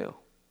the hill.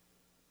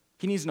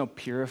 He needs no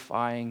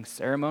purifying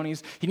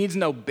ceremonies. He needs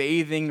no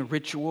bathing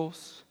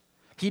rituals.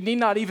 He need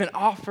not even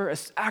offer a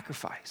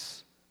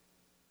sacrifice.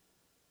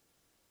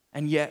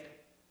 And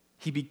yet,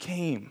 he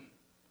became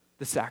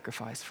the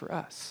sacrifice for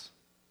us,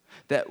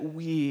 that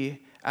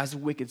we, as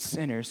wicked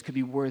sinners, could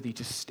be worthy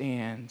to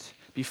stand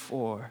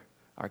before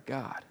our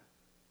God.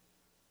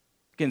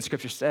 Again,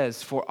 Scripture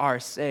says, for our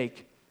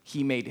sake,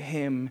 he made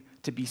him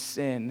to be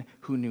sin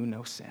who knew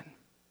no sin,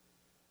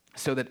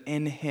 so that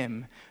in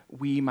him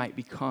we might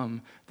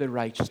become the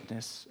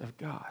righteousness of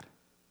God.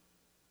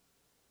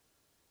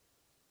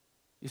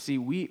 You see,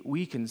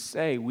 we can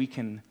say we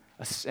can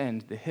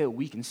ascend the hill,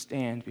 we can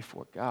stand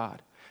before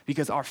God,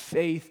 because our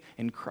faith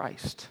in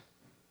Christ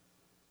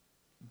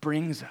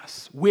brings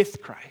us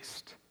with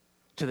Christ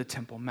to the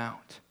Temple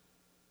Mount.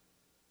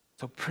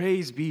 So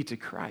praise be to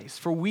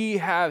Christ, for we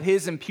have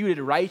his imputed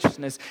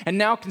righteousness and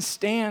now can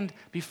stand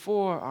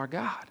before our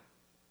God.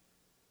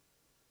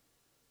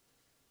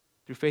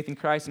 Through faith in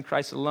Christ and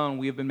Christ alone,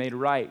 we have been made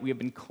right. We have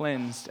been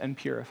cleansed and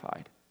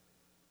purified.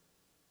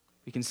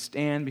 We can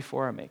stand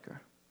before our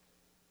Maker.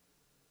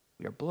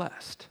 We are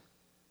blessed.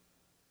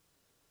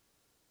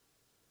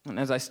 And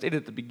as I stated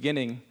at the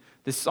beginning,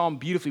 this psalm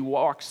beautifully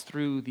walks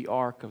through the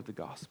arc of the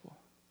gospel.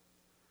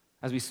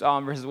 As we saw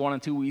in verses 1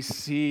 and 2, we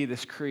see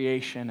this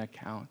creation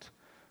account.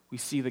 We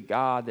see the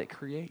God that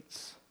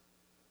creates.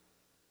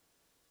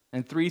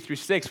 And 3 through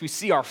 6, we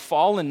see our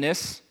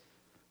fallenness,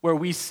 where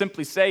we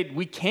simply say,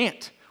 we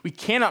can't. We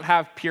cannot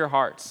have pure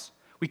hearts.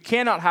 We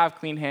cannot have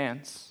clean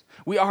hands.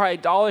 We are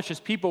idolatrous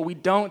people. We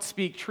don't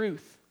speak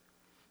truth.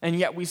 And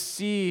yet we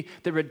see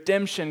the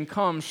redemption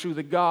comes through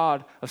the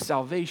God of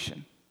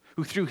salvation,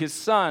 who through his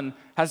Son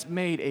has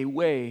made a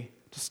way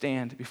to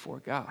stand before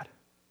God.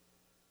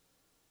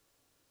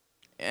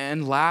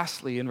 And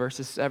lastly, in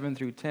verses 7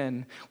 through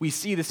 10, we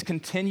see this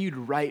continued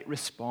right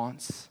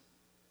response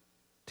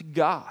to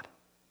God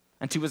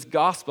and to his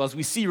gospel, as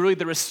we see really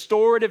the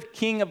restorative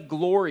King of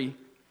glory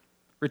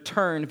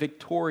return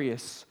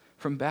victorious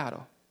from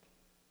battle.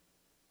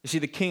 You see,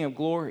 the King of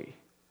glory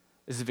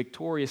is the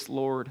victorious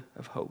Lord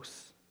of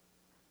hosts.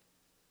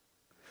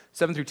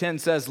 7 through 10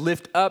 says,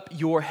 lift up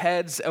your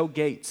heads, O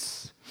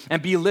gates,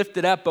 and be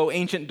lifted up, O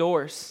ancient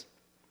doors,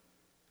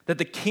 that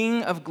the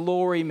King of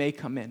glory may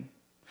come in.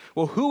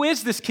 Well, who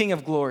is this King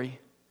of glory?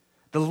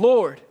 The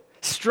Lord,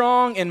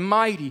 strong and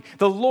mighty,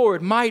 the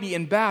Lord, mighty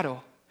in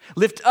battle.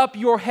 Lift up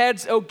your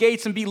heads, O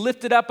gates, and be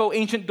lifted up, O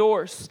ancient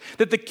doors,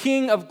 that the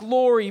King of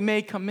glory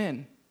may come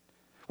in.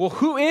 Well,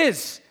 who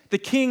is the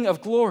King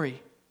of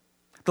glory?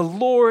 The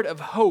Lord of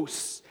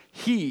hosts.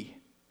 He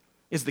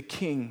is the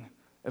King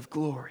of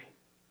glory.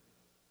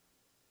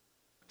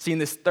 See, in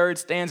this third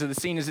stanza, the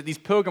scene is that these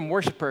pilgrim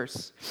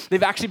worshipers,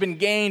 they've actually been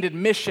gained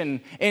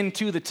admission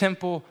into the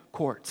temple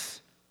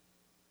courts.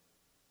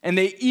 And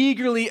they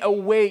eagerly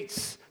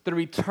await the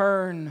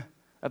return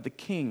of the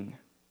King,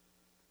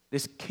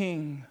 this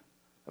King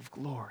of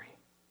glory.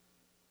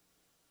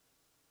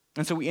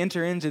 And so we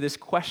enter into this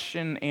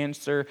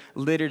question-answer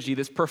liturgy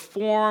that's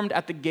performed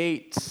at the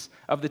gates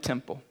of the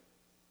temple.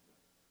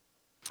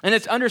 And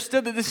it's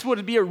understood that this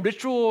would be a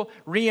ritual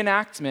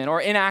reenactment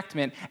or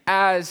enactment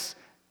as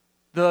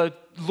the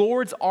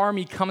Lord's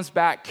army comes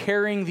back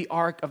carrying the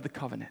Ark of the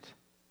Covenant,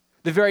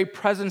 the very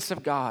presence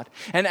of God.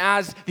 And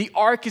as the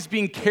ark is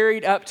being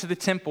carried up to the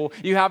temple,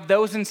 you have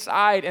those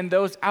inside and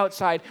those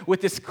outside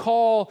with this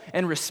call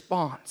and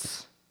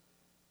response.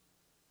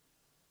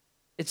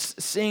 It's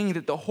saying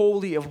that the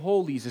Holy of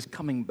Holies is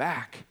coming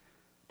back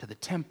to the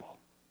temple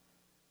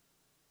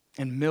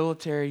in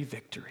military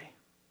victory.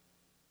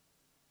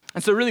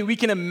 And so really we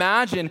can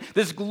imagine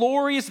this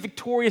glorious,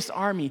 victorious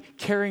army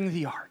carrying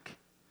the ark.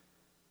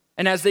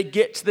 And as they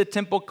get to the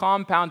temple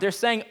compound, they're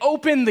saying,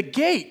 "Open the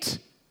gate.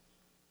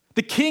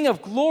 The King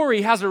of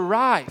Glory has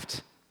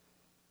arrived."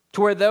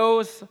 To where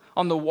those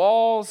on the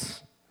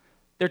walls,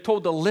 they're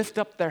told to lift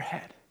up their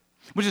head,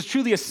 which is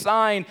truly a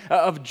sign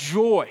of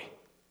joy.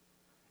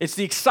 It's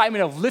the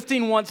excitement of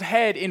lifting one's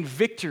head in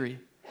victory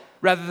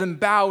rather than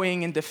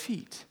bowing in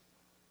defeat.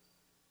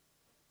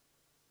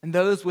 And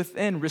those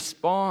within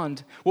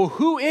respond, "Well,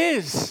 who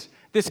is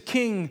this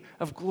King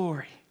of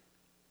Glory?"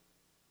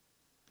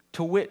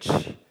 To which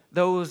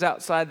those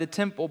outside the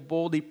temple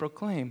boldly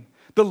proclaim,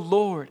 "The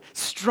Lord,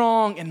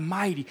 strong and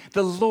mighty,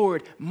 the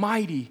Lord,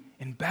 mighty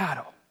in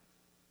battle."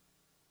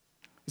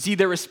 See,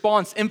 their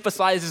response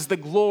emphasizes the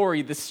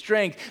glory, the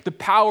strength, the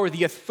power,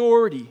 the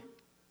authority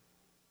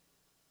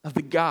of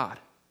the God,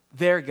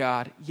 their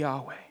God,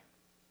 Yahweh.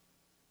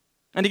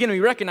 And again, we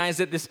recognize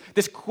that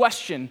this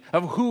question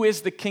of who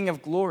is the King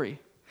of Glory,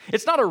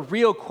 it's not a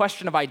real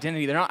question of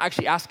identity. They're not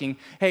actually asking,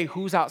 "Hey,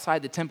 who's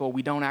outside the temple?"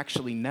 We don't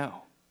actually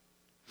know.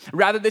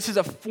 Rather, this is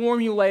a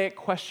formulaic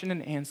question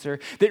and answer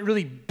that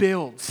really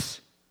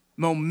builds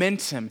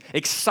momentum,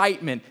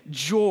 excitement,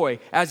 joy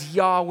as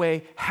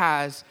Yahweh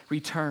has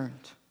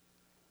returned.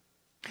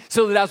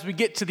 So that as we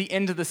get to the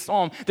end of the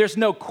psalm, there's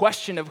no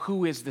question of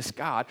who is this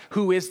God,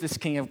 who is this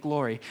King of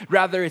Glory.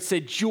 Rather, it's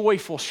a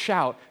joyful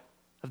shout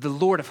of the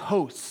Lord of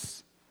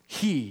hosts.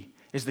 He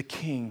is the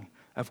King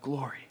of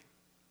Glory.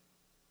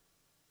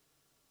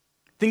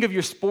 Think of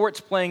your sports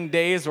playing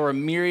days or a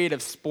myriad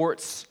of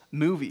sports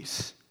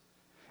movies.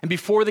 And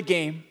before the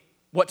game,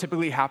 what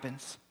typically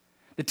happens?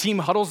 The team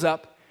huddles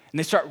up and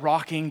they start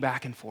rocking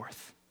back and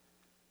forth.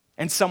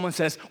 And someone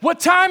says, "What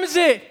time is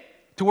it?"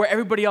 To where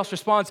everybody else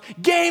responds,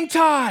 "Game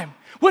time.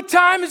 What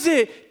time is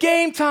it?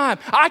 Game time.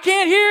 I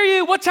can't hear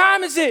you. What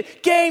time is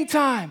it? Game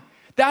time."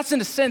 That's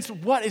in a sense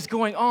what is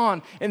going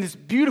on in this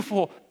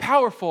beautiful,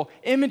 powerful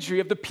imagery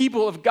of the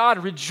people of God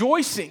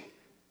rejoicing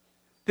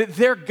that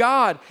their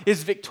God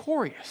is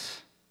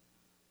victorious.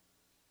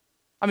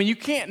 I mean, you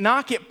can't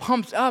not get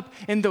pumped up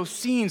in those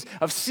scenes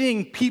of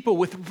seeing people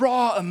with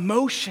raw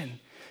emotion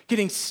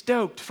getting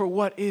stoked for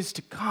what is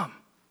to come.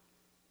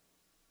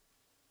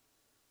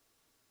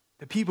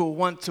 The people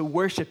want to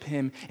worship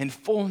him in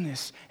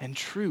fullness and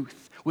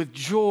truth, with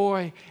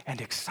joy and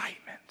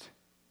excitement.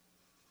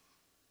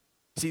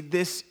 See,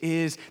 this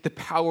is the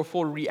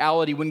powerful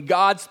reality. When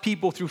God's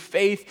people, through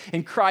faith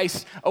in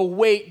Christ,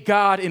 await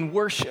God in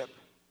worship,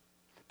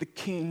 the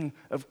King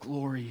of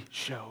Glory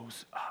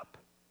shows up.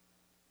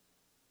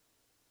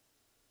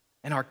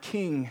 And our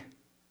King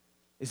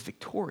is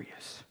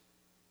victorious.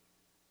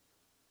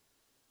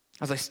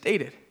 As I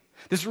stated,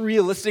 this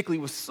realistically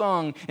was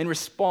sung in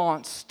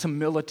response to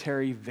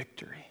military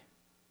victory,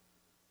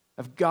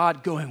 of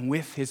God going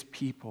with his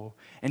people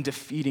and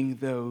defeating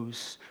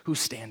those who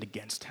stand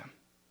against him.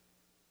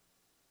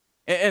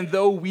 And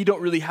though we don't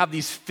really have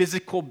these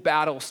physical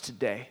battles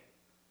today,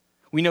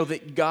 we know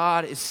that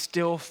God is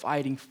still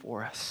fighting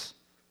for us.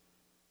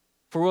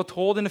 For we're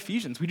told in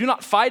Ephesians, we do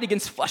not fight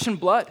against flesh and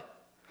blood,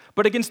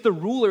 but against the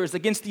rulers,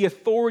 against the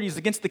authorities,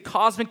 against the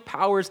cosmic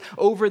powers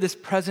over this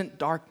present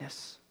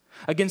darkness,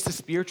 against the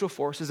spiritual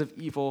forces of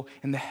evil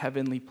in the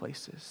heavenly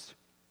places.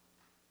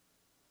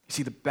 You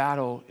see, the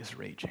battle is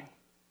raging.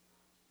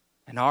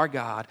 And our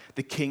God,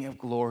 the King of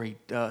Glory,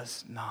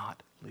 does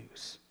not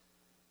lose.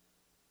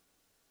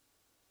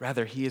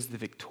 Rather, he is the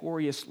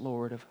victorious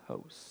Lord of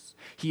hosts.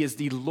 He is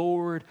the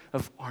Lord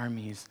of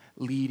armies,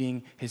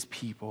 leading his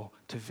people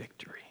to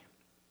victory.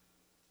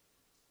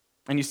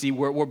 And you see,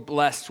 we're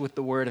blessed with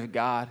the word of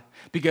God,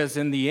 because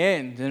in the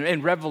end,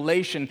 in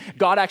Revelation,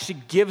 God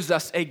actually gives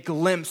us a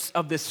glimpse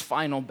of this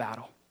final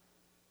battle.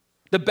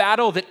 The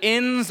battle that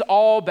ends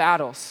all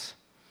battles.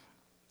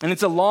 And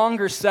it's a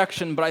longer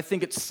section, but I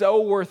think it's so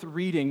worth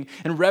reading.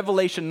 In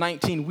Revelation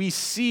 19, we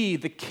see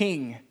the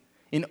King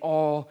in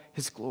all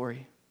his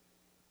glory.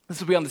 This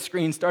will be on the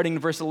screen starting in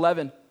verse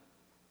 11.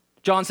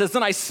 John says,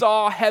 "Then I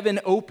saw heaven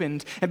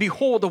opened, and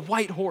behold, a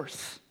white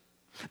horse.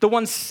 The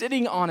one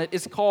sitting on it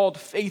is called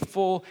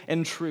Faithful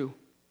and True,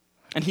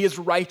 and he is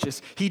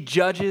righteous. He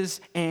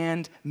judges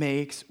and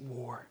makes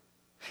war.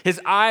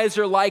 His eyes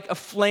are like a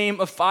flame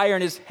of fire,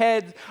 and his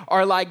head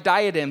are like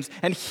diadems,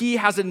 and he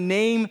has a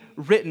name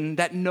written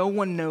that no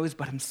one knows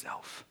but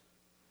himself.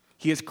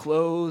 He is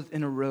clothed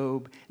in a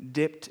robe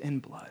dipped in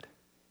blood.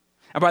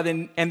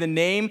 And the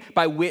name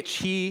by which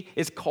he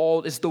is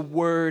called is the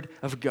Word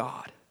of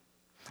God.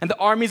 And the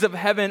armies of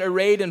heaven,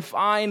 arrayed in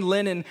fine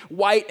linen,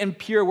 white and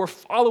pure, were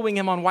following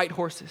him on white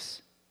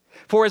horses.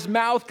 For his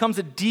mouth comes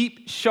a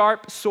deep,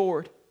 sharp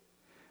sword,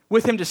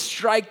 with him to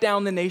strike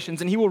down the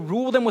nations, and he will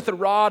rule them with a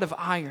rod of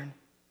iron.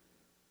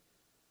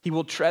 He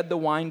will tread the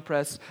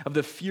winepress of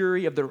the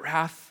fury of the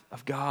wrath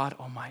of God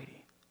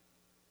Almighty.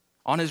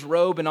 On his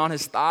robe and on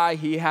his thigh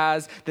he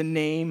has the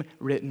name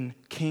written,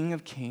 King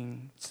of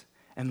Kings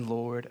and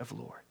Lord of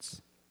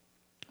Lords.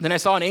 Then I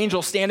saw an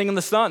angel standing in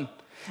the sun,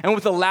 and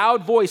with a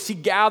loud voice he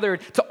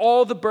gathered to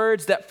all the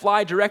birds that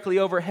fly directly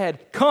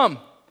overhead, "Come,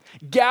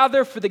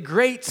 gather for the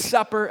great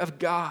supper of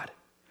God,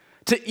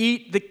 to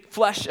eat the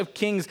flesh of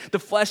kings, the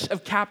flesh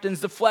of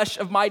captains, the flesh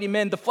of mighty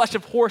men, the flesh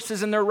of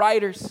horses and their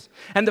riders,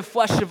 and the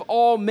flesh of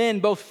all men,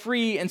 both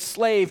free and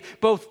slave,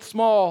 both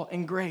small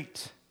and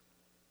great."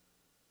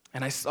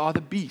 And I saw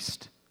the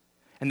beast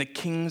and the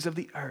kings of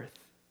the earth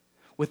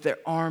with their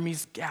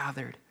armies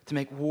gathered to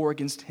make war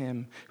against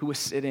him who was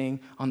sitting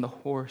on the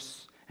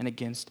horse and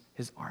against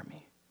his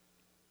army.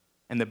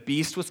 And the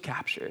beast was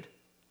captured,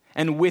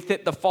 and with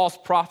it the false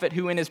prophet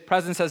who in his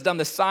presence has done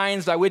the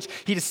signs by which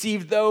he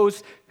deceived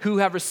those who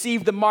have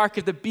received the mark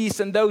of the beast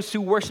and those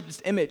who worship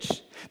its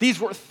image. These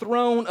were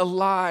thrown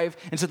alive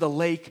into the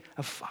lake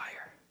of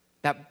fire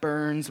that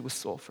burns with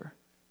sulfur.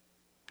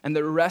 And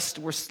the rest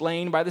were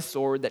slain by the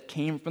sword that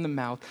came from the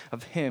mouth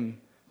of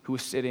him who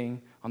was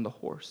sitting on the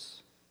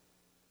horse.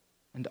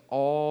 And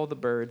all the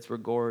birds were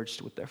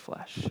gorged with their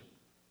flesh.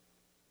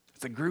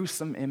 It's a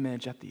gruesome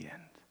image at the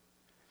end.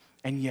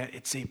 And yet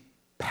it's a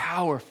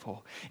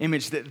powerful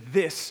image that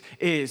this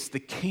is the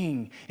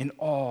King in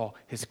all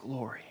his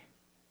glory.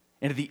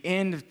 And at the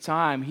end of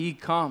time, he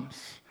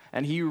comes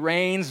and he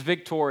reigns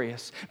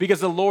victorious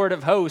because the Lord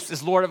of hosts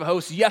is Lord of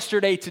hosts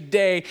yesterday,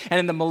 today, and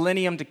in the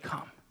millennium to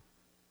come.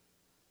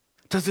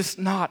 Does this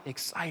not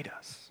excite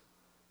us?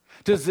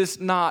 Does this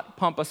not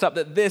pump us up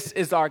that this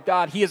is our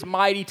God? He is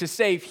mighty to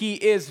save. He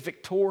is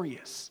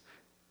victorious.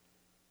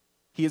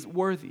 He is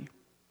worthy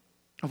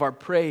of our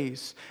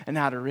praise and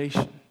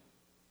adoration.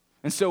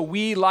 And so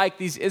we, like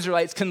these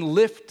Israelites, can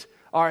lift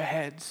our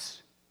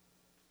heads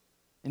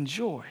in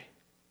joy.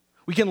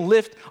 We can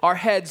lift our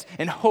heads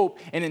in hope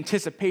and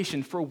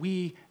anticipation, for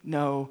we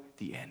know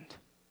the end.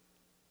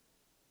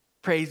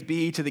 Praise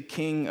be to the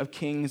King of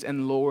kings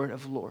and Lord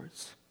of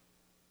lords.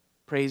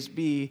 Praise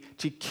be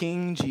to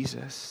King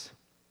Jesus,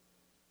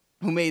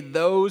 who made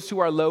those who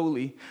are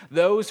lowly,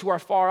 those who are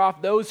far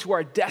off, those who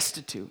are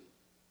destitute,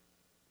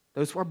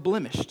 those who are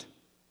blemished.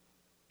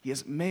 He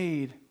has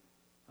made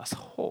us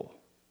whole.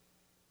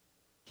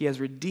 He has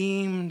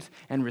redeemed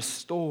and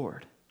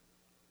restored.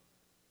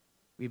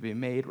 We've been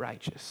made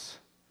righteous.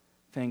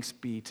 Thanks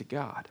be to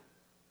God.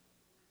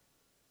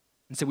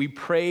 And so we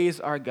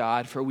praise our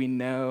God, for we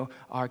know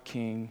our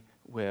King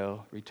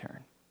will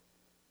return.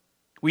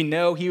 We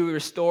know he will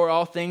restore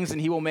all things and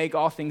he will make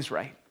all things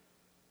right.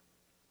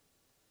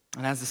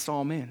 And as the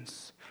psalm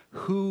ends,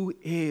 who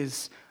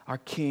is our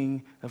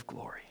King of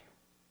glory?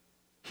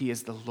 He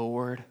is the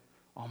Lord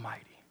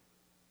Almighty.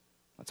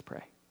 Let's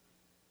pray.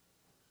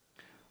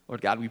 Lord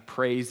God, we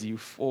praise you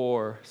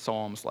for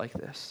psalms like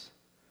this.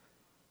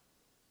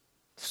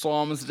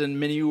 Psalms that in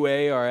many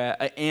ways are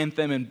an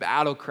anthem and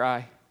battle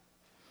cry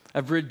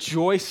of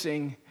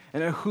rejoicing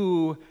in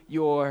who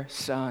your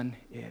Son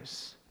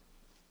is.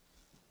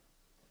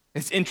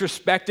 It's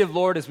introspective,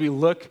 Lord, as we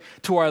look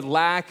to our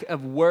lack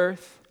of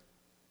worth.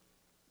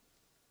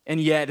 And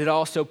yet it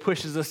also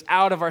pushes us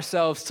out of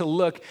ourselves to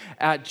look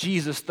at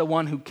Jesus, the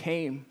one who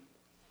came,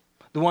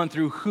 the one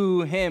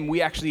through him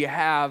we actually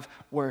have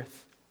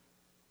worth.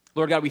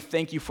 Lord God, we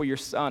thank you for your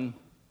Son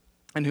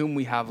in whom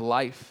we have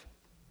life.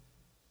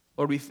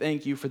 Lord, we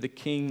thank you for the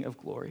King of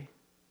glory,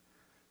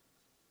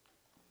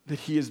 that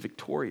he is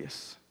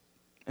victorious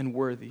and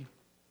worthy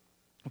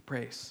of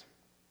praise.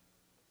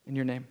 In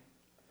your name.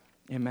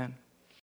 Amen.